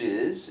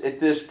switches at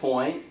this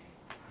point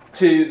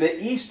to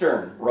the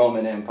Eastern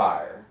Roman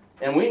Empire.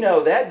 And we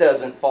know that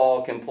doesn't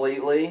fall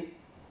completely,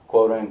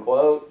 quote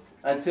unquote,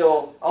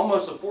 until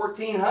almost the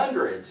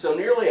 1400s. So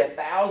nearly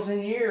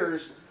 1,000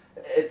 years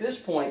at this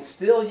point,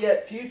 still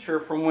yet future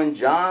from when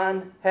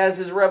John has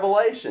his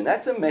revelation.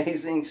 That's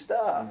amazing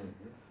stuff.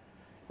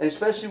 And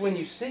especially when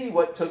you see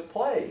what took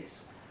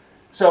place.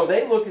 So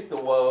they look at the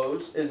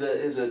woes as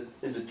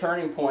a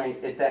turning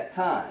point at that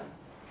time.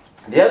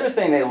 The other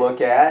thing they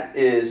look at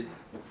is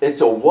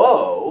it's a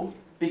woe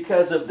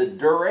because of the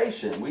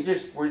duration. We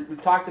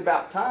talked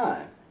about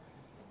time.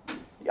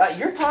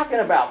 You're talking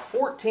about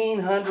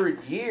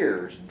 1,400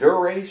 years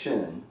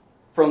duration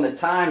from the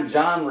time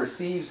John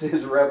receives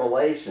his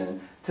revelation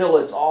till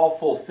it's all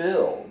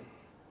fulfilled.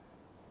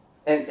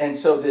 And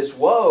so this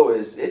woe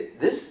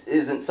this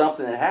isn't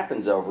something that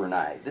happens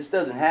overnight. This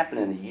doesn't happen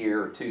in a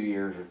year or 2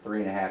 years or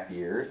 3.5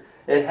 years.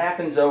 It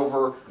happens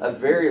over a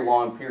very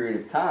long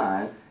period of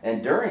time,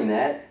 and during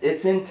that,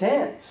 it's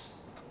intense.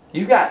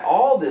 You got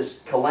all this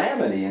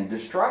calamity and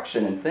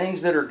destruction and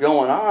things that are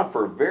going on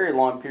for a very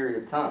long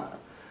period of time.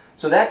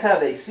 So that's how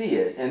they see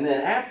it. And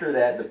then after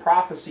that, the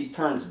prophecy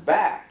turns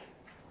back.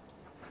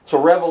 So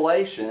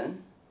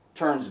Revelation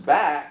turns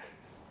back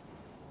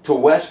to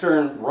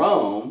Western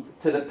Rome,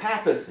 to the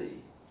papacy,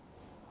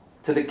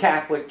 to the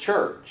Catholic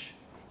Church.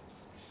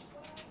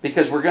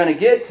 Because we're going to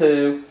get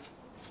to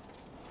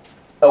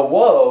a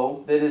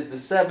woe that is the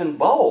 7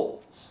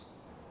 bowls.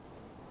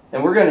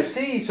 And we're going to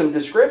see some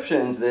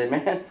descriptions that,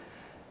 man,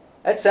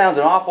 that sounds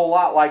an awful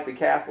lot like the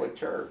Catholic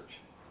Church.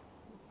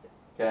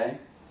 Okay?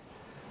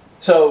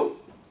 So,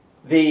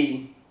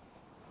 the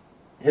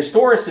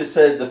historicist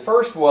says the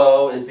first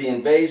woe is the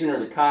invasion or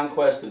the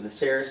conquest of the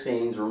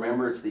Saracens.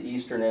 Remember, it's the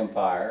Eastern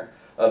Empire,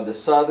 of the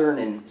southern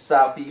and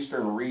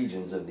southeastern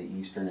regions of the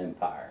Eastern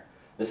Empire.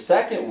 The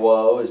second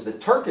woe is the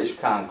Turkish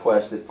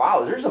conquest that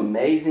follows. There's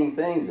amazing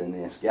things in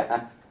this,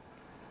 guys,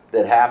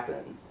 that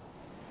happen.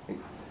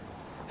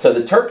 So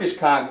the Turkish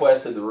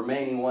conquest of the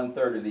remaining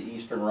 1/3 of the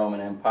Eastern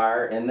Roman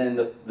Empire, and then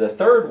the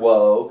third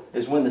woe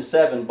is when the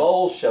 7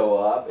 bowls show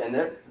up,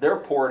 and they're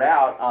poured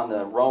out on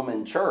the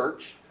Roman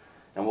Church,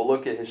 and we'll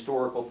look at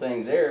historical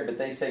things there, but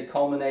they say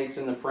culminates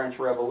in the French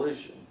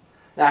Revolution.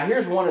 Now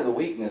here's one of the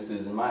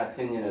weaknesses, in my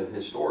opinion, of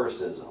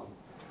historicism.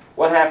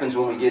 What happens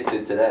when we get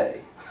to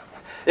today?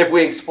 If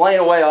we explain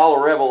away all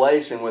of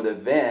Revelation with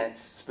events,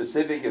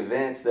 specific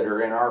events that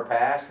are in our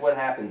past, what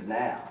happens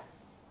now?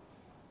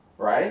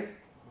 Right?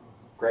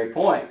 Great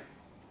point.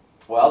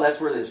 Well, that's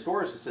where the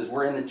historicist says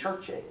we're in the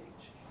church age.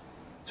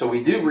 So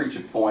we do reach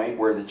a point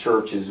where the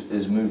church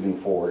is moving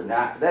forward.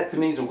 Now, that to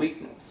me is a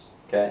weakness.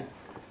 Okay?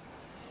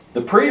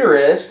 The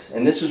preterist,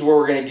 and this is where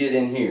we're going to get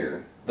in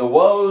here, the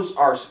woes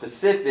are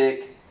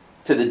specific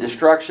to the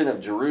destruction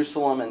of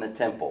Jerusalem and the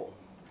temple.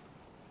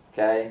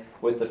 Okay?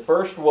 With the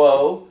first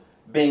woe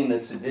being the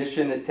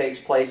sedition that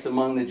takes place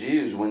among the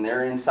Jews when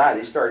they're inside.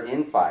 They start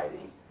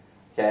infighting.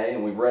 Okay?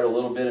 And we've read a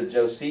little bit of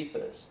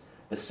Josephus.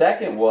 The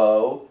second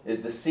woe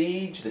is the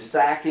siege, the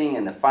sacking,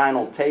 and the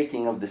final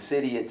taking of the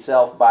city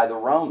itself by the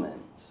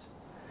Romans.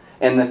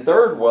 And the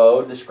third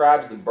woe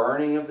describes the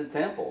burning of the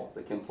temple,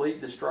 the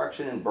complete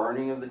destruction and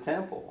burning of the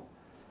temple.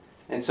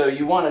 And so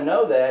you want to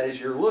know that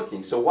as you're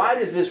looking. So why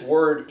does this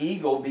word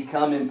eagle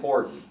become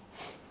important?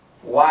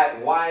 Why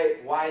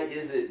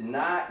is it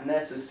not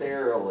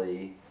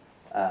necessarily...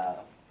 that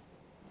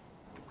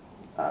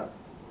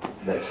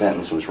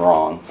sentence was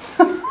wrong.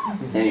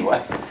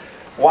 Anyway.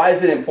 Why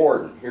is it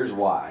important? Here's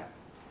why.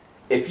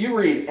 If you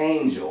read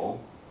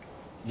angel,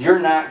 you're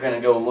not going to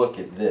go look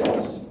at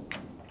this.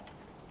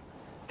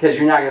 Because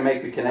you're not going to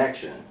make the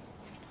connection.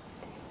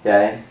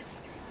 Okay?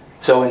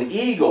 So an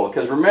eagle,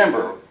 because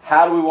remember,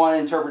 how do we want to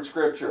interpret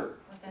Scripture?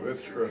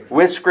 With Scripture.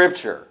 With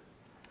Scripture.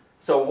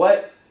 So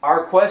what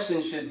our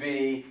question should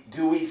be,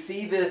 do we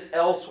see this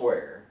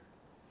elsewhere?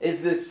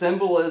 Is this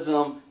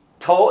symbolism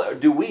told?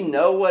 Do we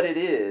know what it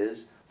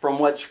is from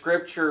what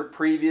Scripture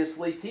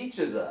previously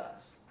teaches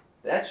us?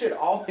 That should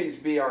always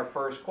be our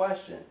first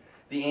question.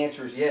 The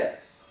answer is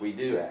yes, we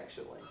do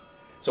actually.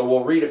 So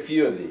we'll read a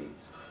few of these.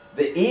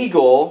 The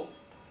eagle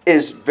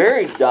is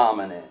very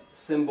dominant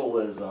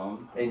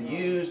symbolism and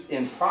used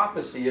in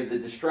prophecy of the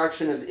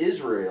destruction of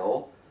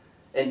Israel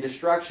and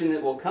destruction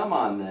that will come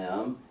on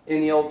them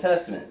in the Old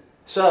Testament.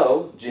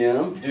 So,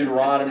 Jim,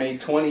 Deuteronomy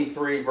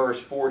 23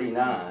 verse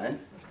 49.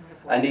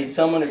 I need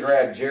someone to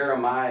grab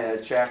Jeremiah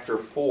chapter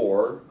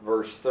 4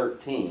 verse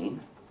 13.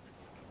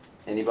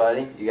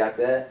 Anybody? You got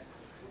that?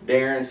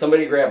 Darren,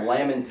 somebody grab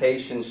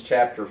Lamentations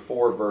chapter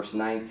 4 verse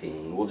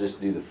 19. We'll just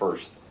do the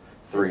first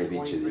three of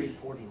each of these.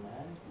 49?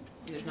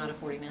 There's not a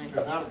 49.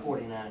 There's not a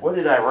 49. What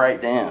did I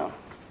write down?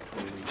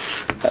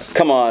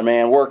 Come on,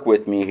 man, work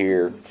with me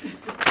here.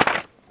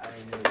 I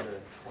didn't know there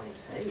was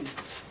a 28.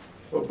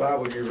 What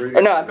Bible you reading?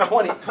 Oh, no,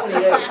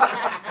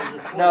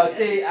 28. No,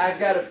 see, I've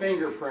got a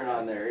fingerprint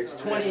on there. It's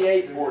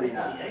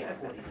 2849.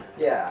 48,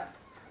 Yeah,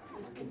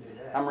 We can do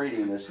that. I'm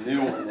reading this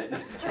new one that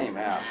just came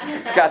out.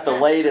 It's got the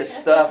latest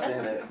stuff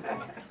in it.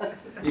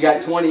 You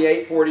got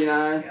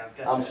 2849? Yeah, I've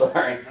got I'm that.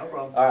 sorry. No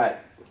problem. All right.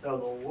 So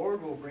the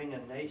Lord will bring a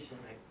nation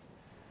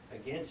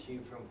against you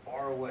from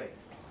far away,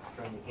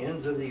 from the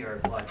ends of the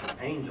earth, like an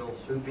angel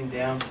swooping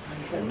down,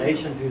 a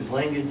nation whose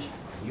language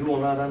you will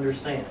not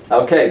understand.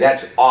 Okay,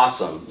 that's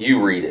awesome.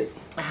 You read it.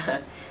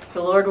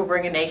 The Lord will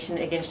bring a nation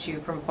against you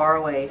from far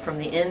away, from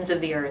the ends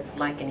of the earth,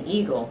 like an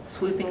eagle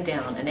swooping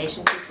down, a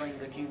nation whose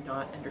language you do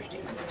not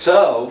understand.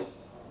 So,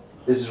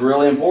 this is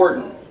really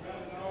important.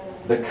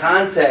 The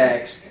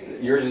context,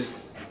 yours is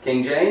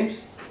King James?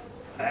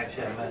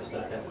 Actually, I messed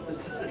up.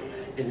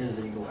 It is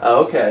eagle.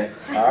 Oh, okay.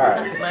 All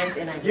right. Mine's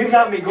NIV. You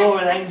got me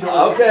going with angel.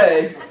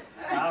 Okay.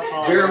 I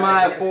apologize.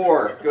 Jeremiah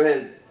 4. Go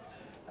ahead.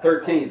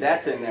 13.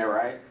 That's in there,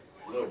 right?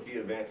 Look, he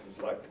advances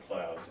like the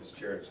clouds. His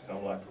chariots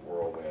come like a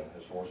whirlwind.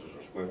 His horses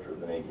are swifter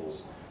than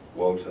eagles.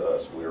 Woe to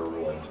us, we are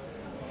ruined.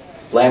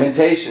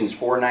 Lamentations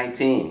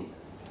 4:19.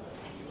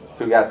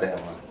 Who got that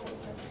one?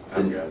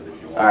 I've got it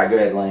if you want. All right, go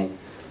ahead, Lane.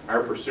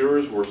 Our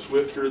pursuers were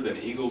swifter than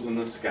eagles in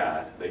the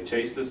sky. They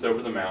chased us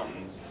over the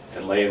mountains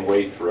and lay in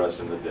wait for us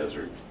in the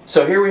desert.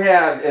 So here we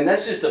have, and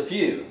that's just a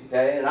few,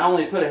 okay? And I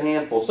only put a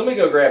handful. Somebody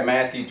go grab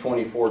Matthew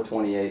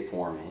 24:28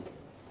 for me,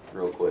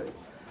 real quick.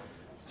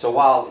 So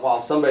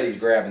while somebody's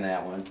grabbing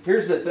that one,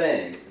 here's the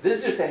thing. This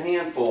is just a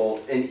handful.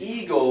 An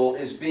eagle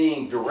is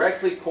being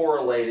directly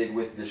correlated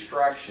with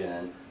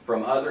destruction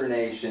from other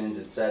nations,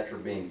 etc.,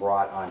 being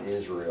brought on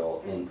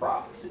Israel in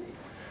prophecy.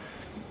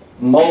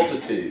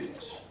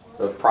 Multitudes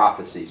of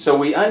prophecy. So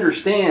we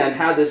understand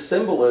how this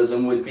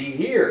symbolism would be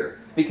here,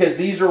 because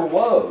these are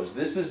woes.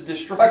 This is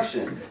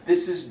destruction.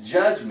 This is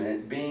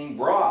judgment being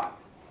brought.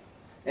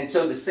 And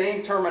so the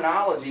same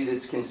terminology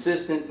that's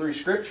consistent through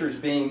Scripture is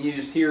being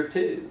used here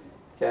too.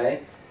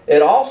 Okay?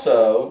 It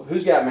also,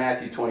 who's got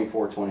Matthew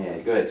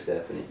 24:28? Go ahead,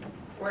 Stephanie.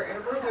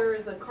 Wherever there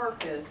is a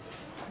carcass,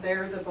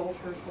 there the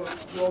vultures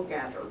will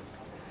gather.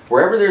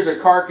 Wherever there's a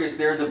carcass,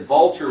 there the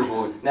vultures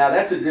will. Now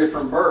that's a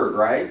different bird,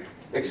 right?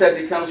 Except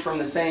it comes from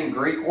the same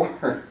Greek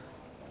word.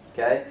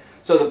 Okay?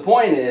 So the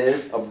point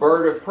is a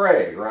bird of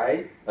prey,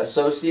 right?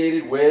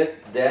 Associated with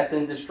death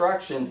and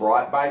destruction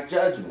brought by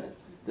judgment.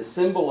 The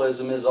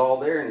symbolism is all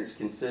there and it's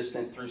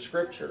consistent through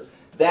Scripture.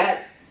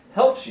 That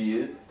helps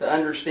you to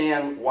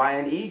understand why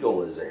an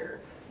eagle is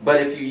there.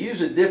 But if you use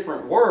a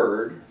different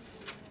word,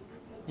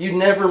 you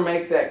never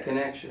make that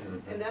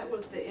connection. And that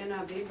was the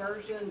NIV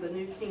version. The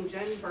New King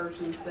James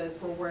Version says,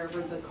 for wherever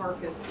the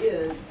carcass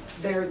is,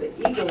 there the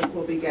eagles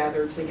will be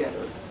gathered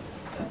together.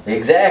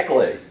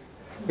 Exactly.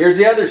 Here's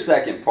the other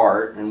second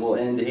part, and we'll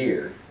end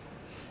here.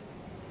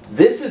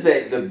 This is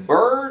the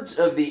birds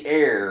of the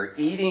air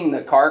eating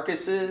the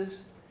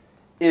carcasses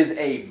is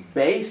a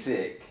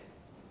basic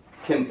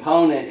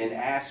component and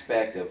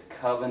aspect of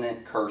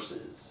covenant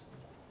curses.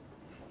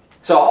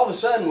 So all of a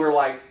sudden we're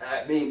like,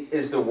 I mean,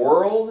 is the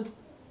world,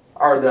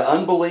 are the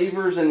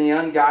unbelievers and the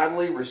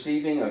ungodly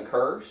receiving a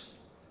curse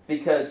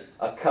because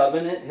a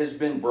covenant has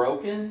been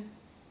broken?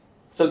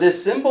 So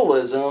this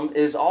symbolism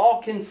is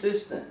all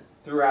consistent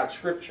throughout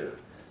Scripture.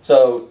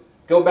 So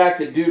go back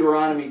to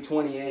Deuteronomy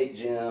 28,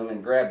 Jim,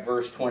 and grab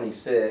verse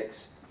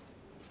 26.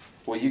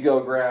 Will you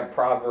go grab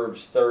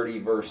Proverbs 30,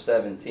 verse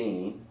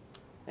 17?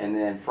 And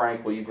then,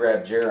 Frank, will you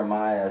grab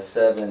Jeremiah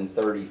 7,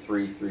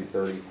 33 through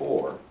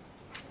 34?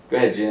 Go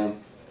ahead, Jim.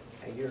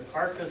 And your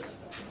carcass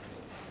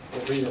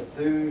will be the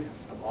food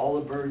of all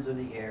the birds of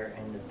the air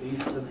and the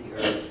beasts of the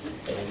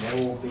earth, and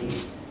there will be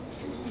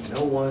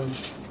no one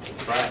to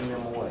frighten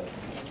them away.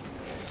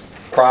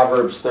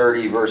 Proverbs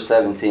 30, verse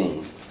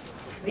 17.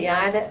 The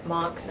eye that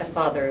mocks a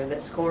father,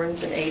 that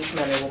scorns an aged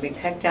mother, will be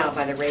pecked out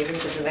by the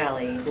ravens of the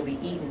valley, will be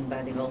eaten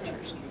by the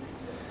vultures.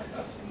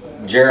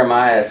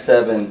 Jeremiah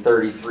 7,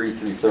 33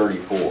 through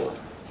 34.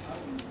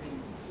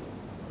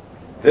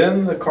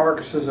 Then the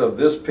carcasses of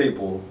this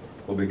people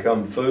will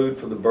become food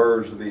for the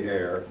birds of the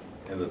air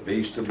and the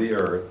beasts of the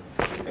earth,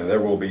 and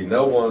there will be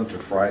no one to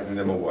frighten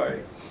them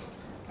away.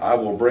 I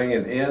will bring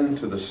an end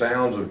to the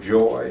sounds of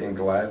joy and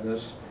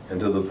gladness, and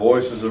to the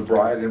voices of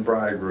bride and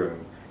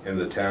bridegroom in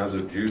the towns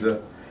of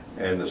Judah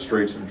and the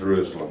streets of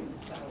Jerusalem,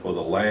 for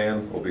the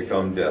land will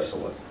become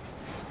desolate.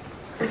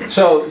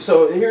 So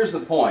here's the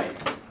point.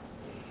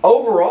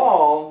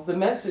 Overall, the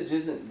message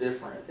isn't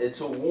different. It's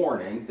a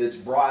warning that's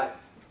brought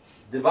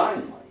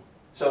divinely.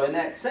 So in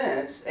that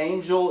sense,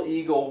 angel,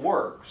 eagle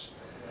works.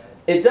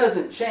 It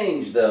doesn't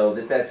change, though,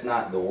 that that's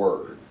not the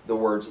word. The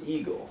word's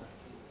eagle.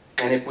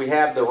 And if we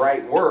have the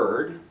right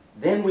word,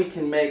 then we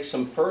can make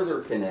some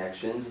further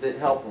connections that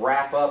help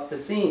wrap up the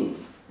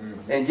scene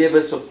and give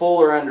us a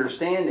fuller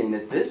understanding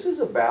that this is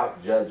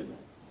about judgment.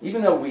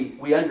 Even though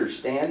we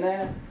understand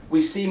that,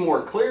 we see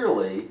more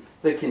clearly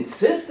the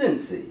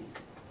consistency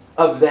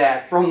of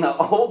that from the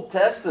Old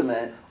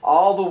Testament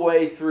all the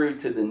way through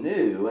to the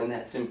New, and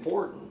that's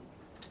important.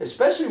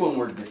 Especially when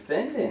we're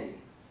defending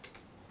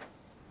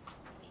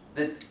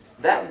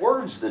that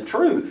word's the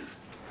truth.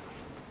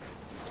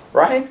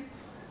 Right?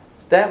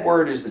 That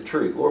word is the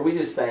truth. Lord, we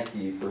just thank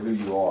you for who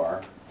you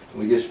are.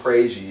 We just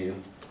praise you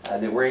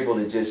that we're able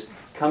to just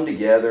come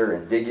together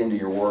and dig into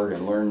your word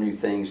and learn new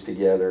things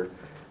together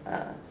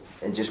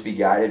and just be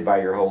guided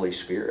by your Holy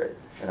Spirit.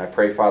 And I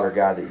pray, Father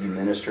God, that you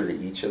minister to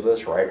each of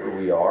us right where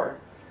we are,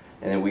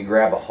 and that we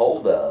grab a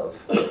hold of,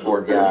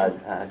 Lord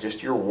God,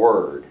 just your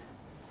word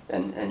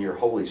and your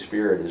Holy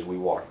Spirit as we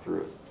walk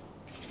through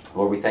it.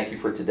 Lord, we thank you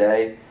for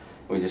today.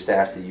 We just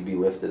ask that you be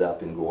lifted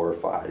up and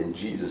glorified. In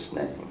Jesus'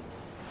 name,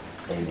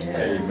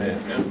 amen.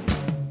 Amen.